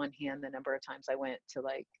count on one hand the number of times I went to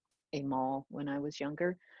like a mall when I was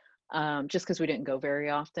younger, just because we didn't go very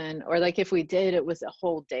often. Or like if we did, it was a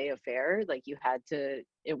whole day affair. Like you had to,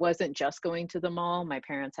 it wasn't just going to the mall. My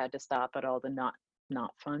parents had to stop at all the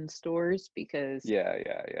not fun stores because Yeah,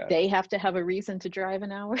 yeah, yeah. they have to have a reason to drive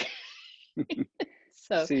an hour.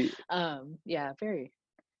 So, See, yeah, very.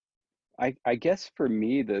 I guess for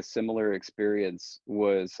me, the similar experience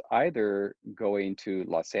was either going to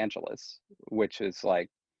Los Angeles, which is like,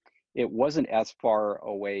 it wasn't as far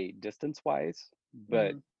away distance-wise,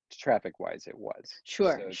 but Mm, traffic-wise it was. So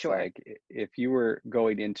sure, it's sure. like if you were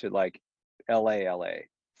going into like LA,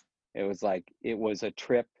 it was like it was a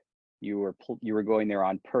trip. You were going there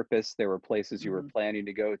on purpose. There were places you were Hmm. planning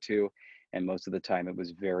to go to, and most of the time it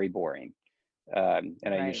was very boring.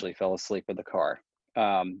 And I Right. usually fell asleep in the car.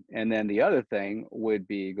 And then the other thing would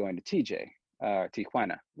be going to TJ,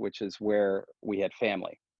 Tijuana, which is where we had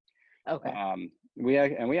family. Okay.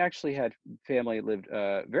 We actually had family lived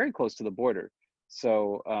very close to the border.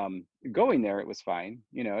 So going there, it was fine.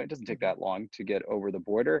 It doesn't take Hmm. that long to get over the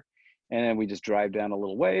border. And then we just drive down a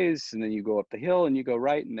little ways, and then you go up the hill and you go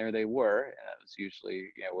right, and there they were. And that was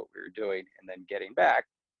usually, what we were doing. And then getting back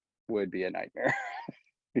would be a nightmare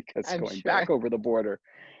because I'm going sure. back over the border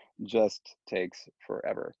just takes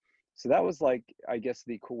forever. So that was like, I guess,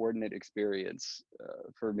 the coordinate experience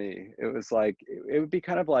for me. It was like, it would be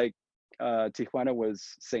kind of like Tijuana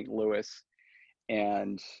was St. Louis,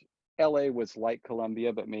 and LA was like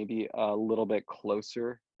Colombia, but maybe a little bit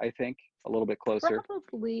closer, I think, a little bit closer.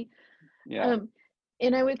 Probably. Yeah. Um,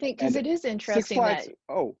 and I would think because And it is Six interesting that, Flags,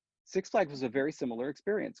 oh, Six Flags was a very similar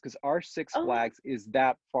experience because our Six oh, Flags is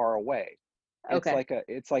that far away. okay,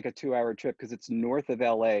 It's like a 2 hour trip because it's north of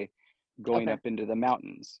LA going okay. up into the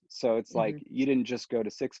mountains. So it's like Hmm. you didn't just go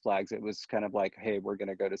to Six Flags. It was kind of like, hey, we're going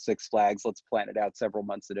to go to Six Flags. Let's plan it out several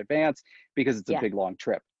months in advance because it's a Yeah, big long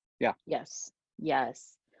trip. Yeah. yes,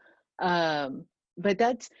 yes. Um, but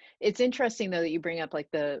it's interesting though that you bring up like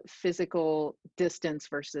the physical distance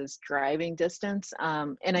versus driving distance.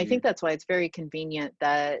 And I Mm, think that's why it's very convenient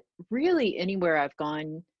that really anywhere I've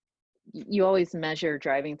gone, you always measure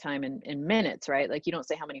driving time in minutes, right? Like you don't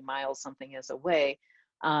say how many miles something is away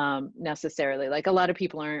necessarily. Like a lot of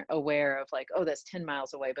people aren't aware of like, oh, that's 10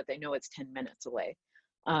 miles away, but they know it's 10 minutes away,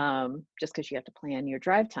 just because you have to plan your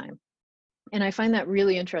drive time. And I find that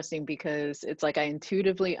really interesting because it's like I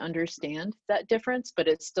intuitively understand that difference, but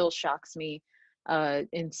it still shocks me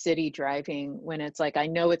in city driving when it's like I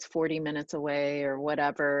know it's 40 minutes away or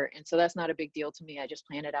whatever. And so that's not a big deal to me. I just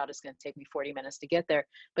plan it out. It's going to take me 40 minutes to get there.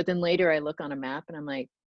 But then later I look on a map and I'm like,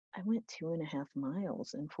 I went 2.5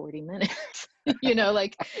 miles in 40 minutes,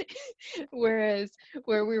 like, whereas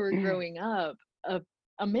where we were growing up,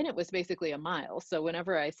 a minute was basically a mile. So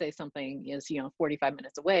whenever I say something is, 45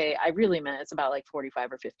 minutes away, I really meant it's about like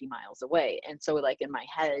 45 or 50 miles away. And so like in my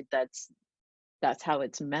head, that's how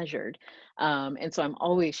it's measured. And so I'm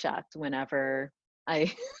always shocked whenever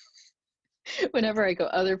I whenever I go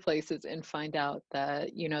other places and find out that,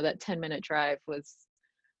 that 10-minute drive was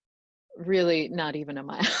really not even a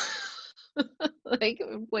mile. Like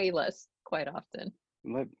way less quite often.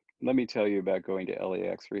 Let let me tell you about going to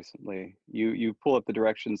LAX recently. You pull up the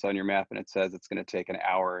directions on your map and it says it's going to take an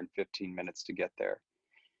hour and 15 minutes to get there.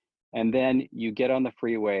 And then you get on the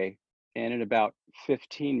freeway and in about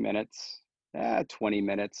 15 minutes, 20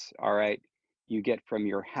 minutes, all right, you get from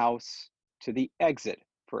your house to the exit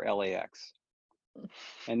for LAX.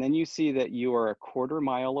 And then you see that you are a quarter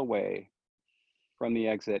mile away from the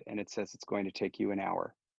exit and it says it's going to take you an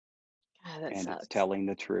hour. God, that And it's sucks. telling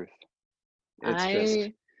the truth. It's just,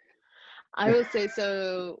 I I will say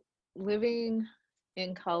so living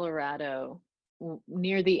in Colorado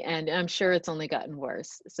near the end, and I'm sure it's only gotten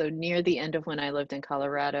worse. So near the end of when I lived in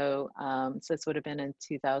Colorado, so this would have been in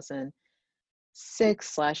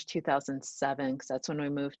 2006/2007, because that's when we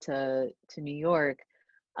moved to New York.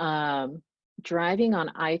 Um, Driving on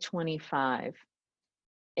I-25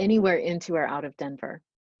 anywhere into or out of Denver,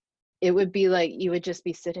 it would be like you would just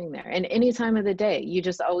be sitting there. And any time of the day, you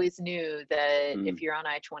just always knew that mm. if you're on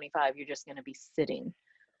I-25, you're just going to be sitting.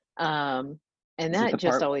 Um, and Is it that the just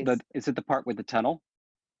part always, that is it the part with the tunnel?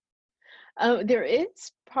 oh, there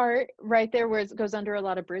is part right there where it goes under a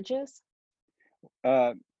lot of bridges.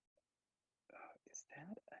 Uh, is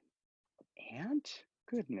that an ant?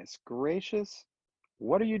 Goodness gracious.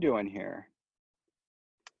 What are you doing here?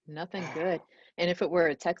 Nothing good. And if it were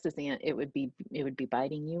a Texas ant, it would be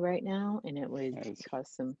biting you right now, and it would That is, cause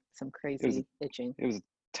some it was crazy itching. it was a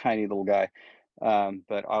tiny little guy.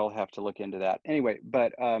 But I'll have to look into that. Anyway,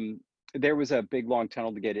 but there was a big long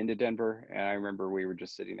tunnel to get into Denver, and I remember we were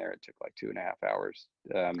just sitting there. It took like 2.5 hours,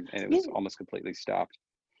 and it Yeah, was almost completely stopped.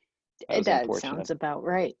 That was that unfortunate. sounds about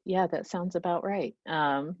right. Yeah, that sounds about right.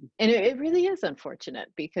 And it really is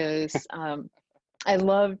unfortunate because I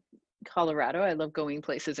love Colorado. I love going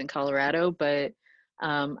places in Colorado, but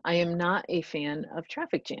I am not a fan of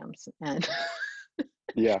traffic jams. And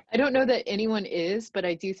Yeah. I don't know that anyone is, but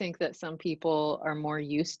I do think that some people are more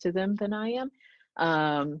used to them than I am.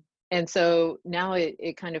 And so now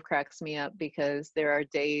it kind of cracks me up because there are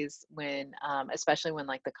days when, especially when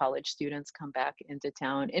like the college students come back into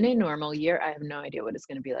town in a normal year, I have no idea what it's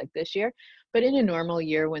going to be like this year, but in a normal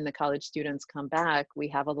year when the college students come back, we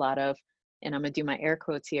have a lot of, and I'm going to do my air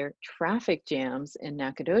quotes here, traffic jams in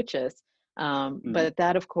Nacogdoches. Mm. But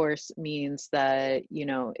that of course means that,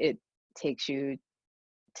 it takes you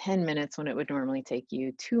 10 minutes when it would normally take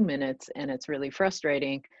you 2 minutes, and it's really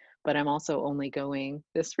frustrating. But I'm also only going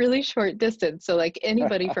this really short distance. So, like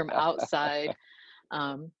anybody from outside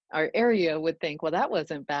our area would think, well, that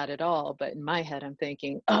wasn't bad at all. But in my head, I'm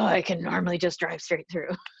thinking, oh, I can normally just drive straight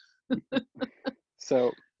through.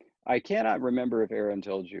 So I cannot remember if Aaron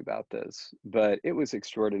told you about this, but it was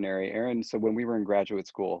extraordinary. Aaron, so when we were in graduate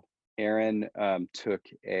school, Aaron took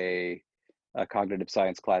a cognitive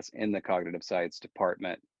science class in the cognitive science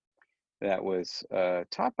department that was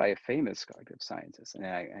taught by a famous cognitive scientist. And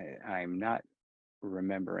I'm not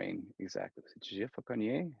remembering exactly. Was it Gilles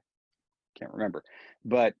Fauconnier? Can't remember.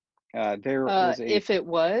 But there was a, If it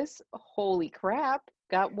was, holy crap,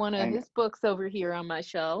 got one of I, his books over here on my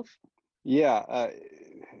shelf. yeah.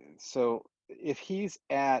 So if he's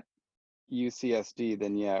at UCSD,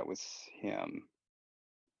 then yeah, it was him.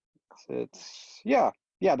 So yeah,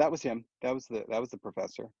 yeah, that was him. That was the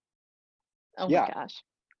professor. Oh my Yeah, gosh,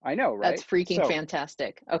 I know, that's right? freaking So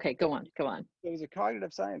fantastic. Okay, go on, go on. it was a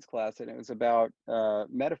cognitive science class, and it was about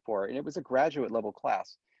metaphor, and it was a graduate level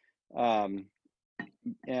class. Um,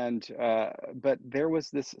 and but there was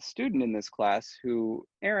this student in this class who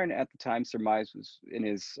Aaron at the time surmised was in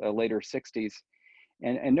his later 60s,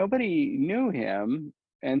 and nobody knew him.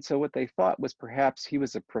 And so what they thought was perhaps he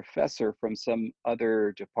was a professor from some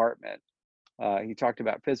other department. He talked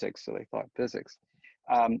about physics, so they thought physics,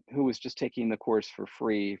 who was just taking the course for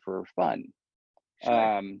free for fun.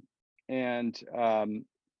 Sure. Um, and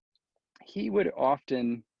he would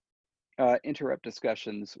often interrupt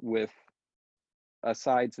discussions with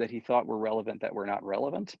asides that he thought were relevant that were not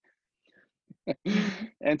relevant. Hmm.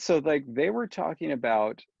 And so, like, they were talking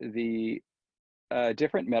about the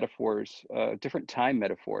different metaphors, different time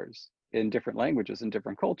metaphors in different languages and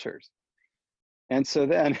different cultures. And so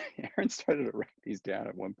then Aaron started to write these down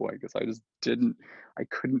at one point because I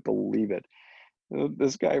couldn't believe it.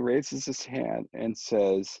 This guy raises his hand and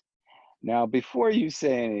says, "Now, before you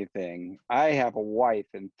say anything, I have a wife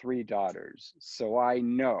and 3 daughters, so I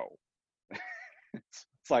know."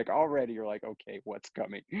 It's like already you're like, okay, what's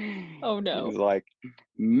coming? Oh no. He's like,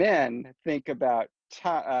 men think about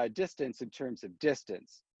distance in terms of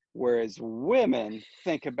distance, whereas women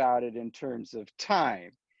think about it in terms of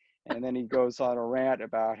time. And then he goes on a rant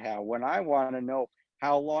about how when I want to know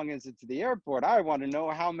how long is it to the airport, I want to know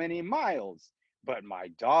how many miles. But my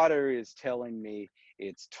daughter is telling me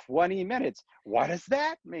it's 20 minutes. What does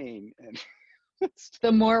that mean? And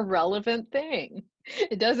The more relevant thing.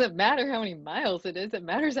 It doesn't matter how many miles it is, it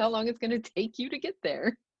matters how long it's going to take you to get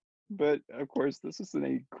there. but of course, this is in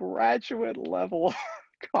a graduate level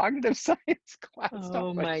cognitive science class taught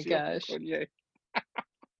Oh by my Gilles gosh. Cornier.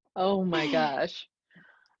 Oh my gosh.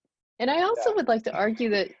 And I also Yeah, would like to argue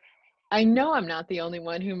that I know I'm not the only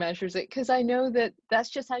one who measures it because I know that that's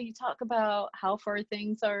just how you talk about how far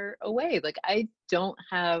things are away. Like I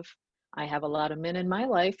have a lot of men in my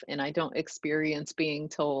life and I don't experience being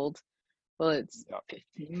told, well, it's yeah,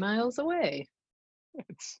 15 miles away.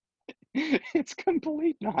 it's it's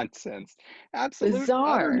complete nonsense, absolute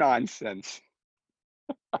utter Bizarre. nonsense.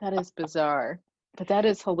 That is bizarre. But that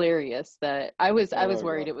is hilarious that I was Oh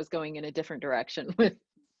worried god, it was going in a different direction with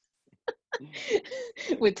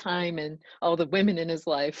with time and all the women in his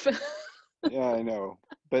life. yeah, I know,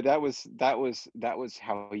 but that was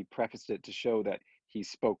how he prefaced it to show that he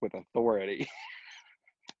spoke with authority.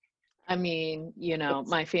 I mean, you know, That's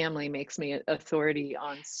my family makes me authority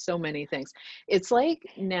on so many things. It's like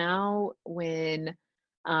now when,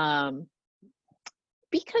 um,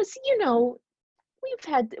 because, you know,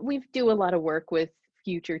 we do a lot of work with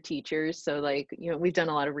future teachers. So like, you know, we've done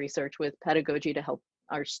a lot of research with pedagogy to help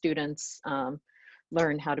our students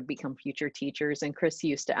learn how to become future teachers. And Chris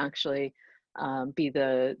used to actually be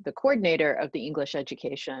the coordinator of the English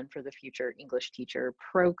education for the future English teacher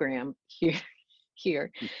program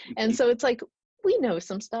here. And so it's like we know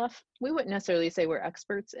some stuff. We wouldn't necessarily say we're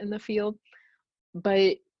experts in the field,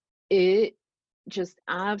 but it just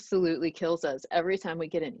absolutely kills us every time we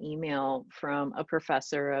get an email from a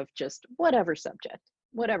professor of just whatever subject.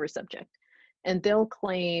 And they'll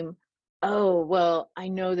claim, oh, well, I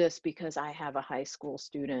know this because I have a high school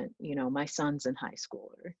student, you know, my son's in high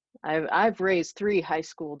school, or I've raised 3 high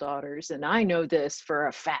school daughters and I know this for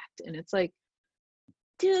a fact. And it's like,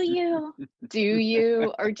 do you? Do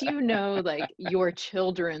you? Or do you know like your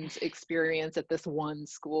children's experience at this one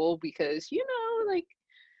school? Because, you know, like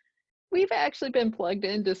we've actually been plugged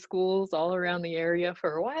into schools all around the area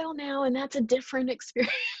for a while now, and that's a different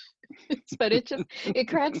experience. But it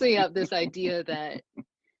cracks me up this idea that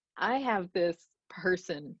I have this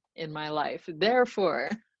person in my life, therefore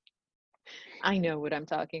I know what I'm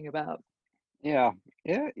talking about. yeah,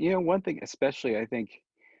 yeah, you know, one thing especially I think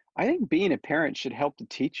being a parent should help to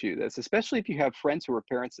teach you this, especially if you have friends who are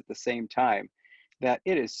parents at the same time, that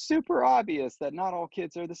it is super obvious that not all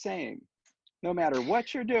kids are the same, no matter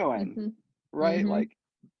what you're doing, Mhm. right? Mhm. Like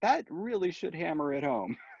that really should hammer it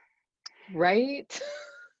home. Right?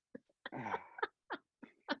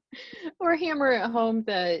 Or hammer at home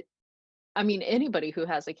that I mean anybody who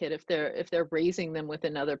has a kid if they're raising them with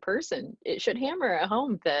another person, it should hammer at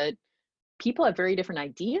home that people have very different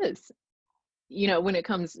ideas, you know, when it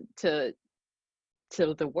comes to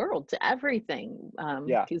the world, to everything.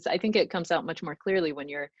 Yeah. Because I think it comes out much more clearly when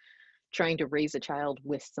you're trying to raise a child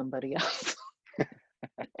with somebody else.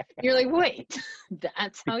 You're like, wait,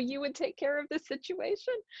 that's how you would take care of this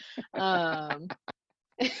situation? Um,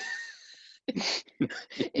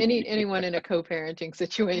 anyone in a co-parenting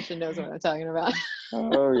situation knows what I'm talking about.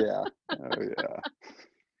 Oh yeah. Oh yeah.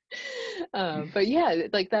 But yeah,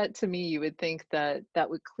 like that to me, you would think that that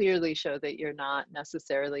would clearly show that you're not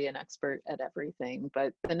necessarily an expert at everything.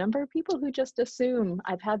 But the number of people who just assume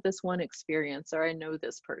I've had this one experience or I know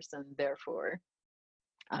this person, therefore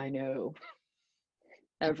I know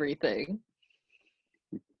everything.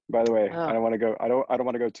 By the way, Oh, I don't want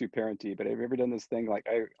to go too parenty, but have you ever done this thing like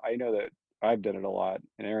I know that I've done it a lot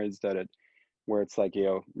and Aaron's done it where it's like, you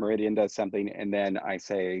know, Meridian does something and then I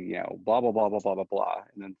say, you know, blah blah blah blah blah blah blah.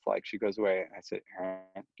 And then it's like she goes away. I say, Aaron,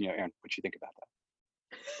 you know, Aaron, what'd you think about that?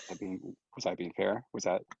 Was I being fair? Was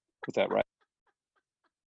that right?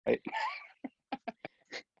 but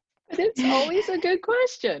it's always a good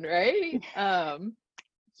question, right?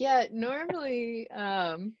 Yeah, normally,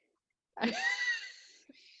 I,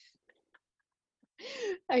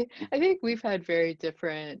 I think we've had very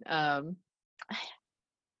different.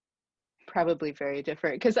 Probably very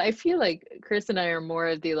different because I feel like Chris and I are more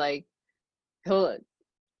of the like, he'll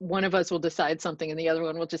one of us will decide something and the other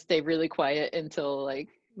one will just stay really quiet until like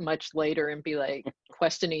much later and be like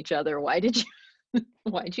question each other. Why did you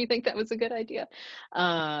why did you think that was a good idea?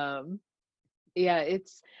 Um yeah,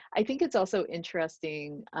 I think it's also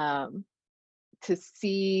interesting to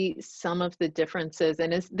see some of the differences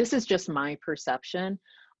and this is just my perception.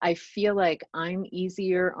 I feel like I'm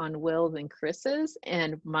easier on Will than Chris is,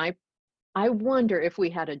 and my I wonder if we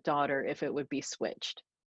had a daughter, if it would be switched.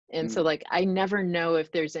 And so Mm. like I never know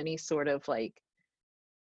if there's any sort of like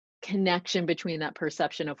connection between that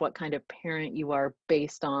perception of what kind of parent you are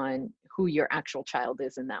based on who your actual child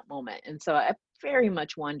is in that moment. And so I very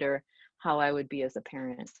much wonder how I would be as a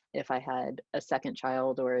parent if I had a second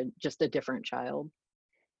child or just a different child.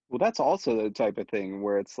 Well, that's also the type of thing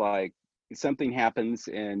where it's like something happens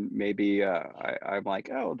and maybe I'm like,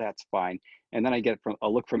 oh, that's fine. And then I get from a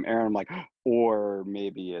look from Aaron, I'm like, or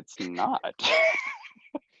maybe it's not.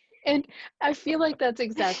 And I feel like that's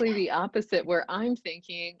exactly the opposite where I'm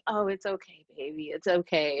thinking, oh, it's okay, baby, it's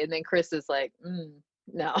okay. And then Chris is like,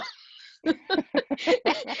 no.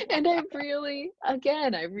 And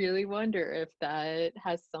I really wonder if that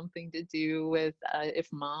has something to do with if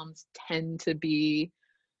moms tend to be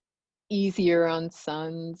easier on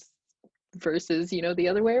sons versus, the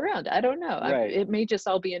other way around. I don't know. Right. It may just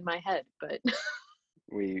all be in my head, but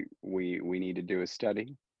We need to do a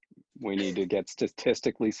study. We need to get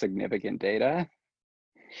statistically significant data,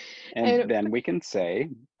 and and then we can say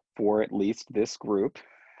for at least this group,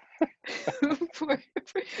 for,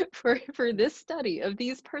 for this study of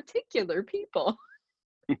these particular people.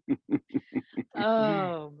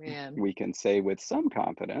 Oh man. we can say with some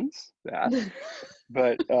confidence that.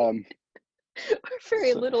 But Or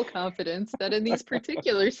very so, little confidence that in these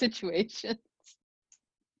particular situations,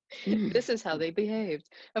 this is how they behaved.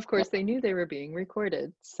 Of course, they knew they were being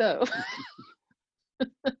recorded. So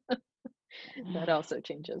that also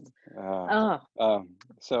changes. uh, Oh,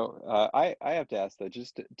 so I have to ask though,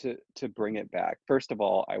 just to bring it back. First of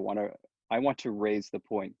all, I want to raise the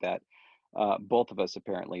point that both of us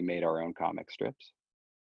apparently made our own comic strips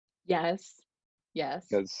yes. Yes.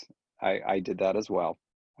 because I did that as well.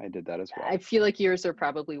 I did that as well. I feel like yours are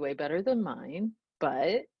probably way better than mine,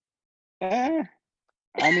 but Eh,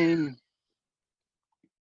 I mean,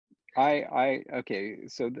 okay.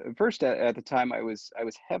 So first at the time, I was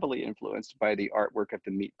heavily influenced by the artwork of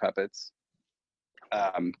the Meat Puppets,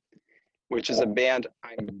 um, which is a band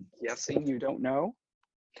I'm guessing you don't know.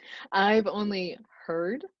 I've only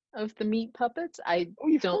heard of the Meat Puppets. Oh,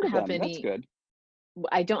 you've Don't heard of have them. That's any good.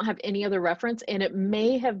 I don't have any other reference, and it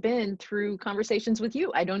may have been through conversations with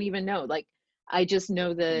you. I don't even know. Like, I just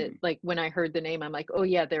know that, Hmm. like, when I heard the name, I'm like, oh,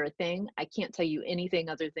 yeah, they're a thing. I can't tell you anything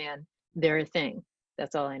other than they're a thing.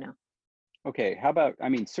 That's all I know. Okay, how about, I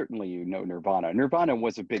mean, certainly you know Nirvana. Nirvana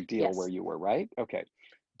was a big deal where Yes. you were, right? Okay.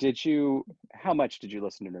 How much did you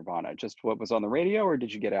listen to Nirvana? Just what was on the radio, or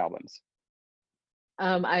did you get albums?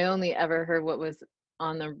 I only ever heard what was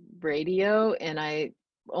on the radio, and I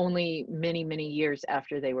only many, many years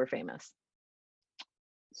after they were famous.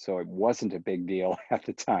 So it wasn't a big deal at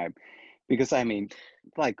the time. Because I mean,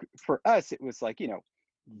 like for us, it was like,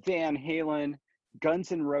 Van Halen,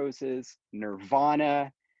 Guns N' Roses,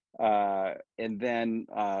 Nirvana, and then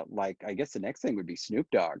like I guess the next thing would be Snoop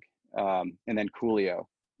Dogg, and then Coolio.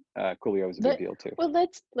 Coolio was a big But deal too. well,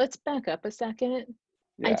 let's back up a second.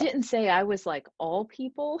 I Yeah. didn't say I was like all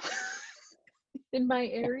people in my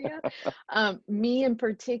area. Me in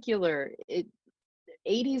particular,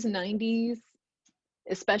 80s, 90s,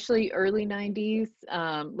 especially early 90s,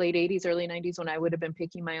 late 80s, early 90s, when I would have been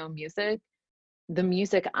picking my own music. The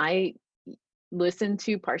music I listened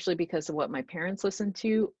to, partially because of what my parents listened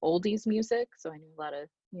to, oldies music. So I knew a lot of,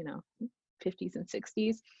 50s and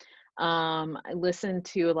 60s. I listened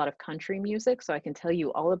to a lot of country music, so I can tell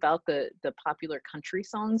you all about the popular country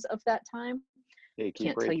songs of that time. Achy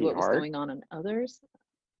Can't tell you breaky what was heart. going on in others.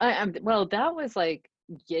 Well, that was like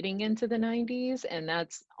getting into the 90s, and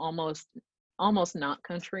that's almost not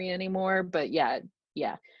country anymore. But yeah,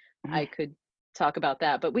 yeah, I could talk about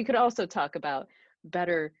that. But we could also talk about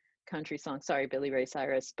better country songs. Sorry, Billy Ray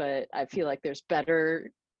Cyrus, but I feel like there's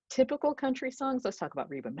better typical country songs. Let's talk about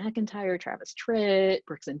Reba McEntire, Travis Tritt,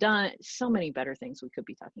 Brooks and Dunn. So many better things we could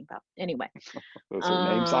be talking about. Anyway, Those are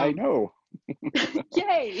names I um, know.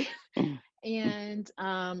 yay! And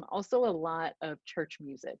also a lot of church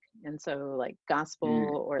music, and so like Mm.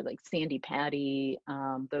 gospel or like Sandy Patty,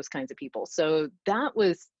 those kinds of people. So that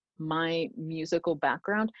was my musical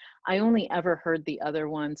background. I only ever heard the other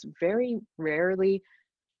ones very rarely,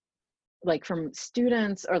 like from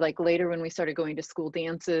students, or like later when we started going to school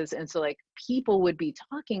dances, and so like people would be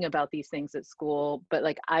talking about these things at school, but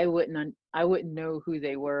like I wouldn't know who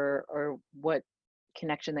they were or what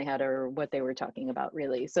connection they had or what they were talking about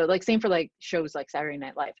really. So like same for like shows like Saturday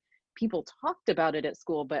Night Live. People talked about it at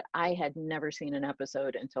school, but I had never seen an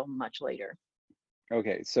episode until much later.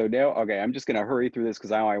 Okay, so now, okay, I'm just gonna hurry through this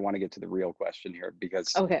because now I want to get to the real question here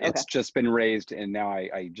because Okay, okay. it's just been raised and now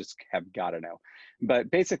I just have got to know. But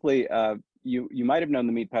basically, you might have known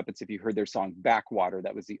the Meat Puppets if you heard their song Backwater.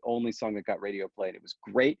 That was the only song that got radio played. It was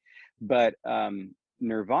great, but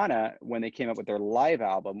Nirvana, when they came up with their live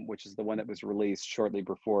album, which is the one that was released shortly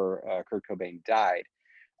before Kurt Cobain died,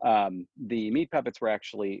 the Meat Puppets were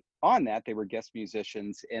actually on that. They were guest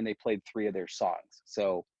musicians and they played 3 of their songs.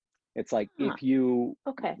 So it's like Huh, if you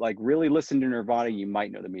okay, like really listen to Nirvana, you might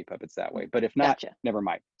know the Meat Puppets that way. But if not, gotcha. never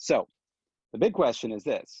mind. So the big question is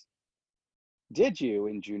this: did you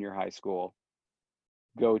in junior high school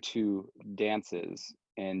go to dances,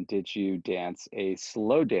 and did you dance a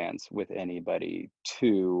slow dance with anybody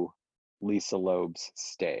to Lisa Loeb's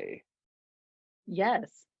Stay?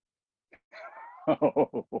 Yes.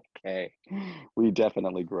 Okay, we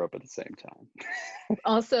definitely grew up at the same time.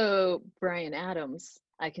 Also, Brian Adams,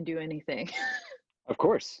 I Can Do Anything. Of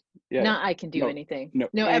course, yeah, yeah. Not I Can Do No, Anything. no,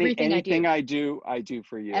 No, everything I do. anything I do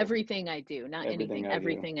for you. Everything I do, not Everything anything. I do.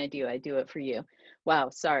 Everything I do it for you. Wow,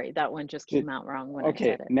 sorry, that one just Did came out wrong when I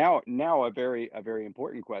Okay, said it. now a very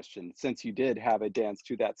important question. Since you did have a dance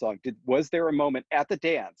to that song, was there a moment at the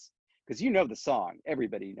dance? Because you know the song,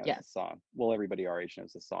 everybody knows the Yes. song. Well, everybody our age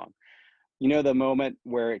knows the song. You know the moment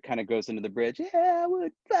where it kind of goes into the bridge. Yeah, I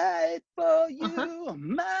would fight for Uh-huh. you,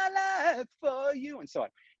 my life for you, and so on.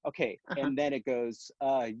 Okay, Uh-huh. and then it goes,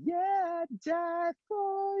 yeah, I'd die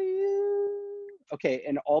for you. Okay,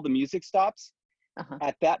 and all the music stops. Uh-huh.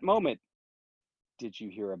 At that moment, did you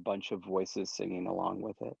hear a bunch of voices singing along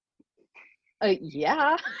with it?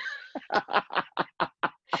 Yeah.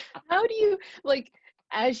 How do you like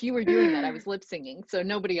as you were doing that, I was lip singing, so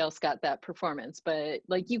nobody else got that performance, but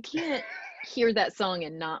like you can't hear that song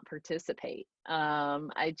and not participate.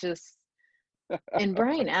 I just and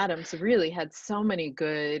Brian Adams really had so many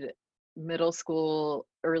good middle school,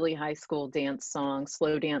 early high school dance songs,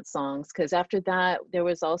 slow dance songs. Because after that, there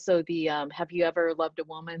was also the "Have You Ever Loved a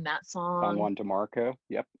Woman?" That Don song, Juan DeMarco.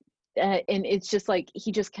 Yep. and it's just like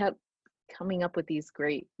he just kept coming up with these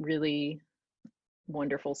great, really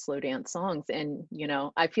wonderful slow dance songs. And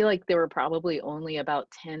I feel like there were probably only about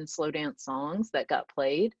 10 slow dance songs that got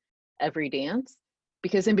played every dance,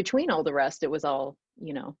 because in between all the rest, it was all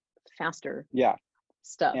faster Yeah.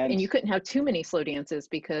 stuff. And And you couldn't have too many slow dances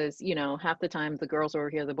because, half the time the girls were over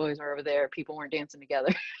here, the boys were over there, people weren't dancing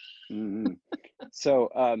together. mhm. So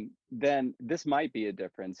then this might be a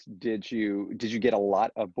difference. Did you get a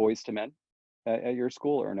lot of boys to men at your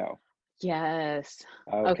school or no? Yes.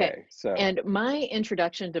 Okay. Okay. So, And my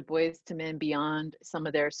introduction to Boys to Men beyond some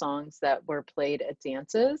of their songs that were played at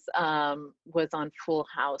dances was on Full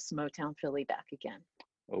House, Motown Philly Back Again,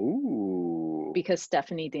 ooh. because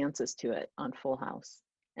Stephanie dances to it on Full House.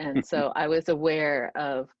 And so I was aware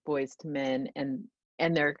of Boys to Men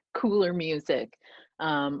and their cooler music,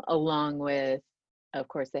 along with, of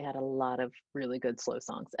course, they had a lot of really good slow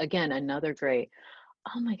songs. Again, another great.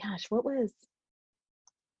 Oh my gosh, what was?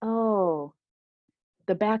 Oh,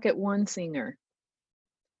 the Back at One singer.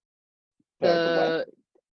 The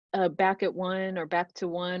what? The Back at One or Back to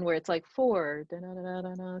One, where it's like four, da, da, da, da,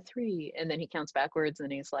 da, da, three, and then he counts backwards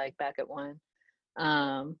and he's like back at one,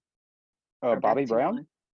 um, or back Bobby to Brown? one.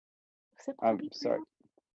 Was it I'm Bobby sorry.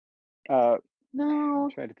 Brown? Uh, No.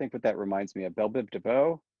 trying to think what that reminds me of. Belle Biv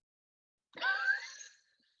DeVoe?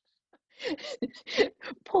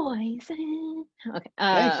 Poison. Okay.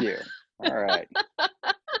 Thank you. All right.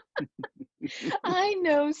 I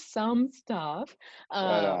know some stuff.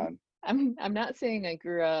 Right Um, on. I'm not saying I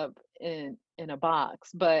grew up in a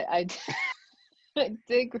box, but I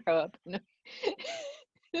did grow up in a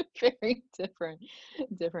a very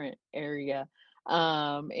different area,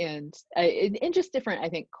 and just different, I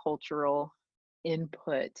think, cultural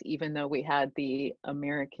input. Even though we had the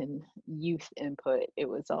American youth input, it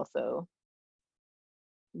was also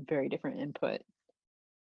very different input.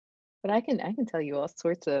 But I can tell you all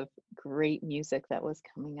sorts of great music that was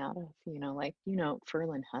coming out of, like,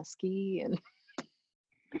 Ferlin Husky and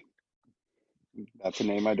That's a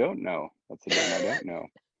name I don't know. That's a name I don't know.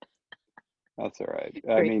 That's all right.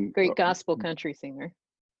 I great mean, great gospel country singer.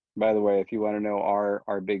 by the way, if you want to know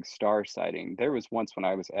our big star sighting, there was once when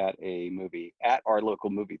I was at a movie at our local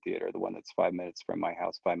movie theater, the one that's 5 minutes from my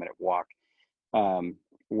house, 5 minute walk,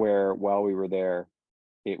 where while we were there,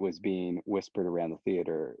 it was being whispered around the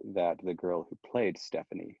theater that the girl who played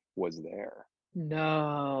Stephanie was there.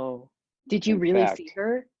 No. Did you In really see fact,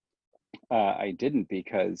 her? I didn't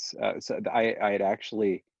because I had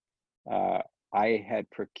actually uh, I had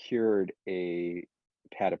procured a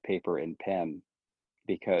pad of paper and pen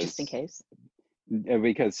Just in because case?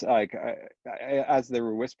 like as there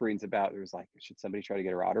were whisperings about, there was like, should somebody try to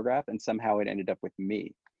get her autograph? And somehow it ended up with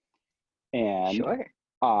me, and Sure.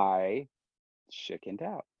 I chickened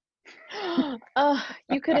out.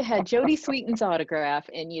 You could have had Jodie Sweetin's autograph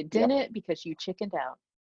and you Yep. didn't because you chickened out.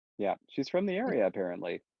 Yeah, she's from the area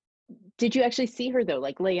apparently. Did you actually see her though?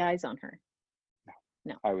 Like lay eyes on her?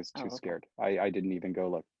 No. I was too Oh, okay. scared. I didn't even go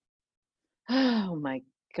look. Oh my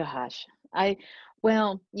gosh.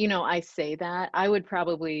 Well, I say that. I would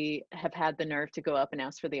probably have had the nerve to go up and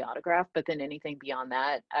ask for the autograph, but then anything beyond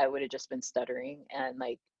that, I would have just been stuttering and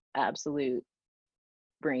like absolute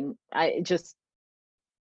brain.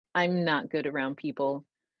 I'm not good around people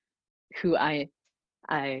who I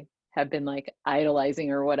have been like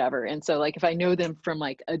idolizing or whatever. And so like if I know them from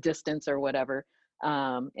like a distance or whatever,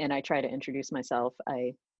 and I try to introduce myself,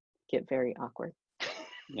 I get very awkward.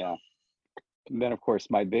 Yeah. And then of course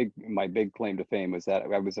my big claim to fame was that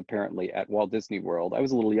I was apparently at Walt Disney World. I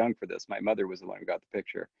was a little young for this. My mother was the one who got the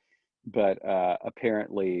picture. But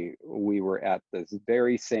apparently we were at this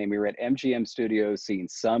very same, we were at MGM Studios seeing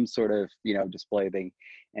some sort of, display thing,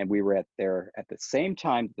 and we were at there at the same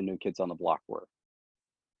time the New Kids on the Block were.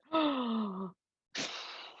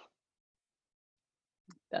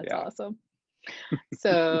 That's Yeah. awesome.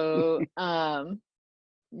 So,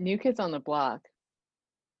 New Kids on the Block,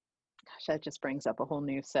 gosh, that just brings up a whole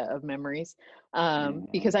new set of memories.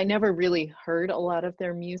 Mhm. Because I never really heard a lot of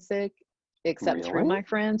their music except through Really? my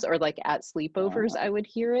friends or like at sleepovers, I Ah, would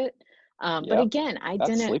hear it. But yep. again, That's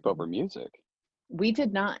sleepover music. we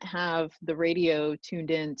did not have the radio tuned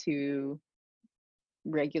in to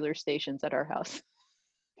regular stations at our house.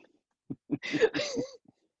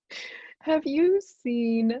 Have you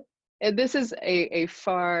seen, and this is a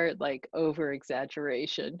far like over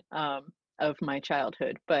exaggeration of my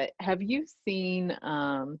childhood, but have you seen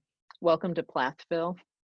Welcome to Plathville?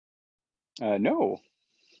 No.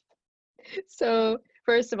 So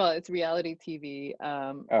first of all, it's reality TV,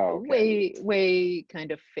 Oh, okay. way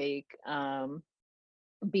kind of fake.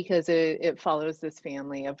 Because it follows this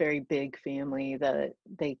family, a very big family that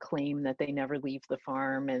they claim that they never leave the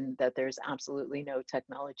farm and that there's absolutely no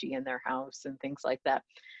technology in their house and things like that.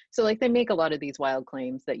 So like they make a lot of these wild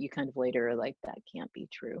claims that you kind of later are like, that can't be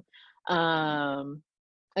true. Um,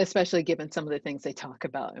 Especially given some of the things they talk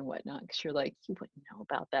about and whatnot, because you're like, you wouldn't know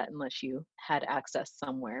about that unless you had access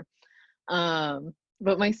somewhere.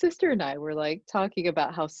 But my sister and I were like talking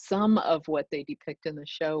about how some of what they depict in the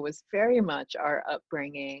show was very much our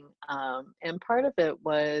upbringing. And part of it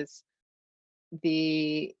was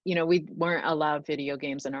we weren't allowed video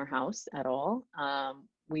games in our house at all.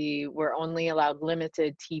 We were only allowed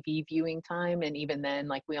limited TV viewing time. And even then,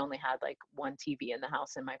 like we only had like one TV in the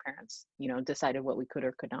house, and my parents, decided what we could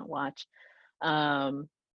or could not watch. Um,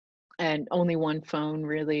 and only one phone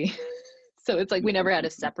really. So it's like we never had a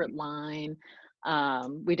separate line.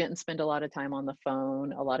 We didn't spend a lot of time on the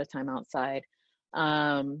phone, a lot of time outside.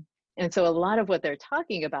 And so a lot of what they're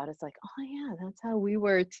talking about is like, oh yeah, that's how we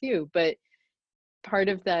were too. But part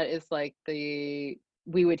of that is like we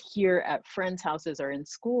would hear at friends' houses or in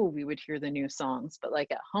school, we would hear the new songs. But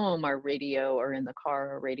like at home, our radio or in the car,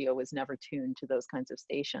 our radio was never tuned to those kinds of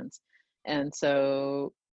stations. And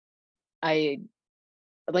so I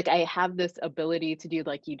I have this ability to do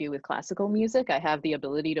like you do with classical music. I have the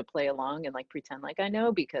ability to play along and like pretend like I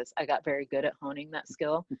know because I got very good at honing that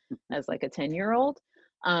skill as like a 10-year-old.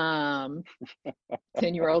 Um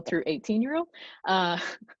 10-year-old through 18-year-old. Uh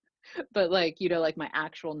but like, like my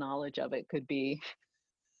actual knowledge of it could be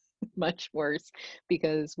much worse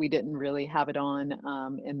because we didn't really have it on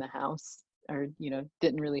in the house or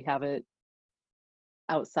didn't really have it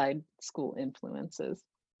outside school influences.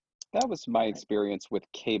 That was my But experience with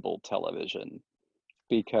cable television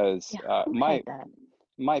because yeah, who my had that?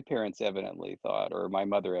 my parents evidently thought, or my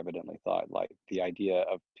mother evidently thought, like the idea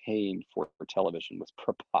of paying for television was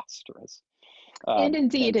preposterous. And Um,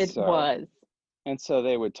 indeed and it so was. and so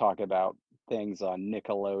they would talk about things on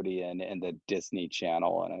Nickelodeon and the Disney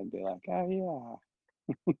Channel, and I'd be like, oh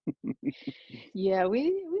Yeah,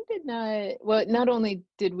 we did not. Well, not only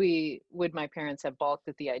would my parents have balked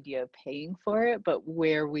at the idea of paying for it, but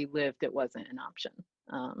where we lived, it wasn't an option.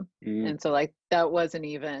 yeah. And so like that wasn't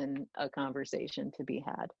even a conversation to be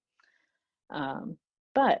had.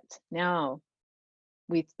 But now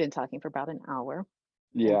we've been talking for about an hour,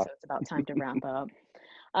 and Yeah. so it's about time to wrap up.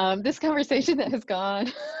 This conversation that has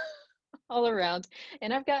gone all around,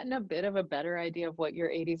 and I've gotten a bit of a better idea of what your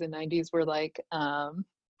 80s and 90s were like.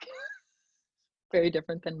 Very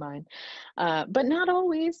different than mine, but not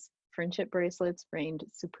always. Friendship bracelets reigned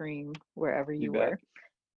supreme wherever You you bet. were.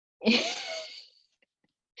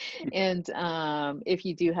 And if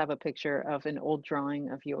you do have a picture of an old drawing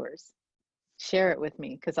of yours, share it with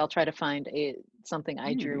me because I'll try to find something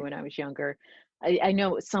I drew Hmm, when I was younger. I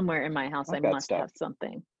know somewhere in my house I I've got must stuff. have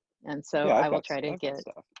something, and so Yeah, I will try to I've got get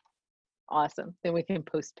stuff. awesome. Then we can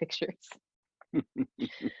post pictures.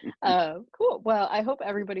 Cool. Well, I hope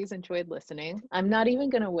everybody's enjoyed listening. I'm not even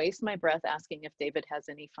going to waste my breath asking if David has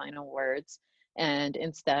any final words. And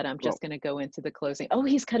instead, I'm Well, just going to go into the closing. Oh,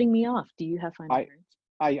 he's cutting me off. Do you have final I words?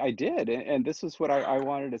 I did, and this is what I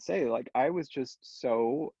wanted to say. Like I was just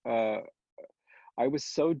so I was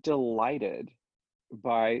so delighted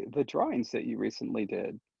by the drawings that you recently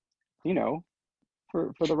did. You know,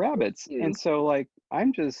 for the Thank rabbits. And you. so like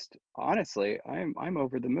I'm just honestly, I'm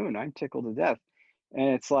over the moon. I'm tickled to death. And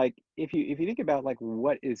it's like if you think about like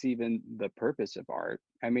what is even the purpose of art,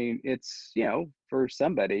 I mean, it's, for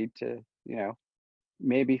somebody to,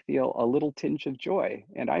 maybe feel a little tinge of joy.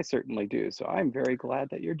 And I certainly do. So I'm very glad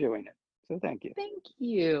that you're doing it. So thank you. Thank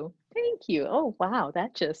you. Thank you. Oh, wow.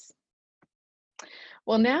 That just,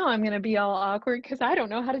 well, now I'm going to be all awkward because I don't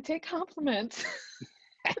know how to take compliments.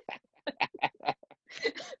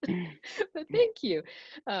 But thank you.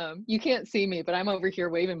 You can't see me, but I'm over here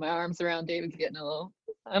waving my arms around. David's getting a little,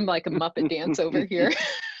 I'm like a Muppet dance over here.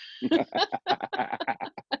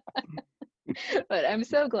 But I'm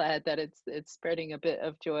so glad that it's spreading a bit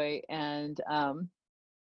of joy. And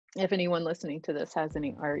if anyone listening to this has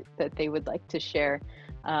any art that they would like to share,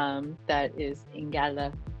 that is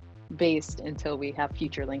Ingala based until we have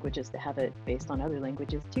future languages to have it based on other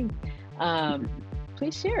languages too, um,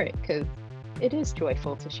 please share it because it is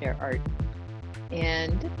joyful to share art.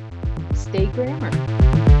 And stay grammar.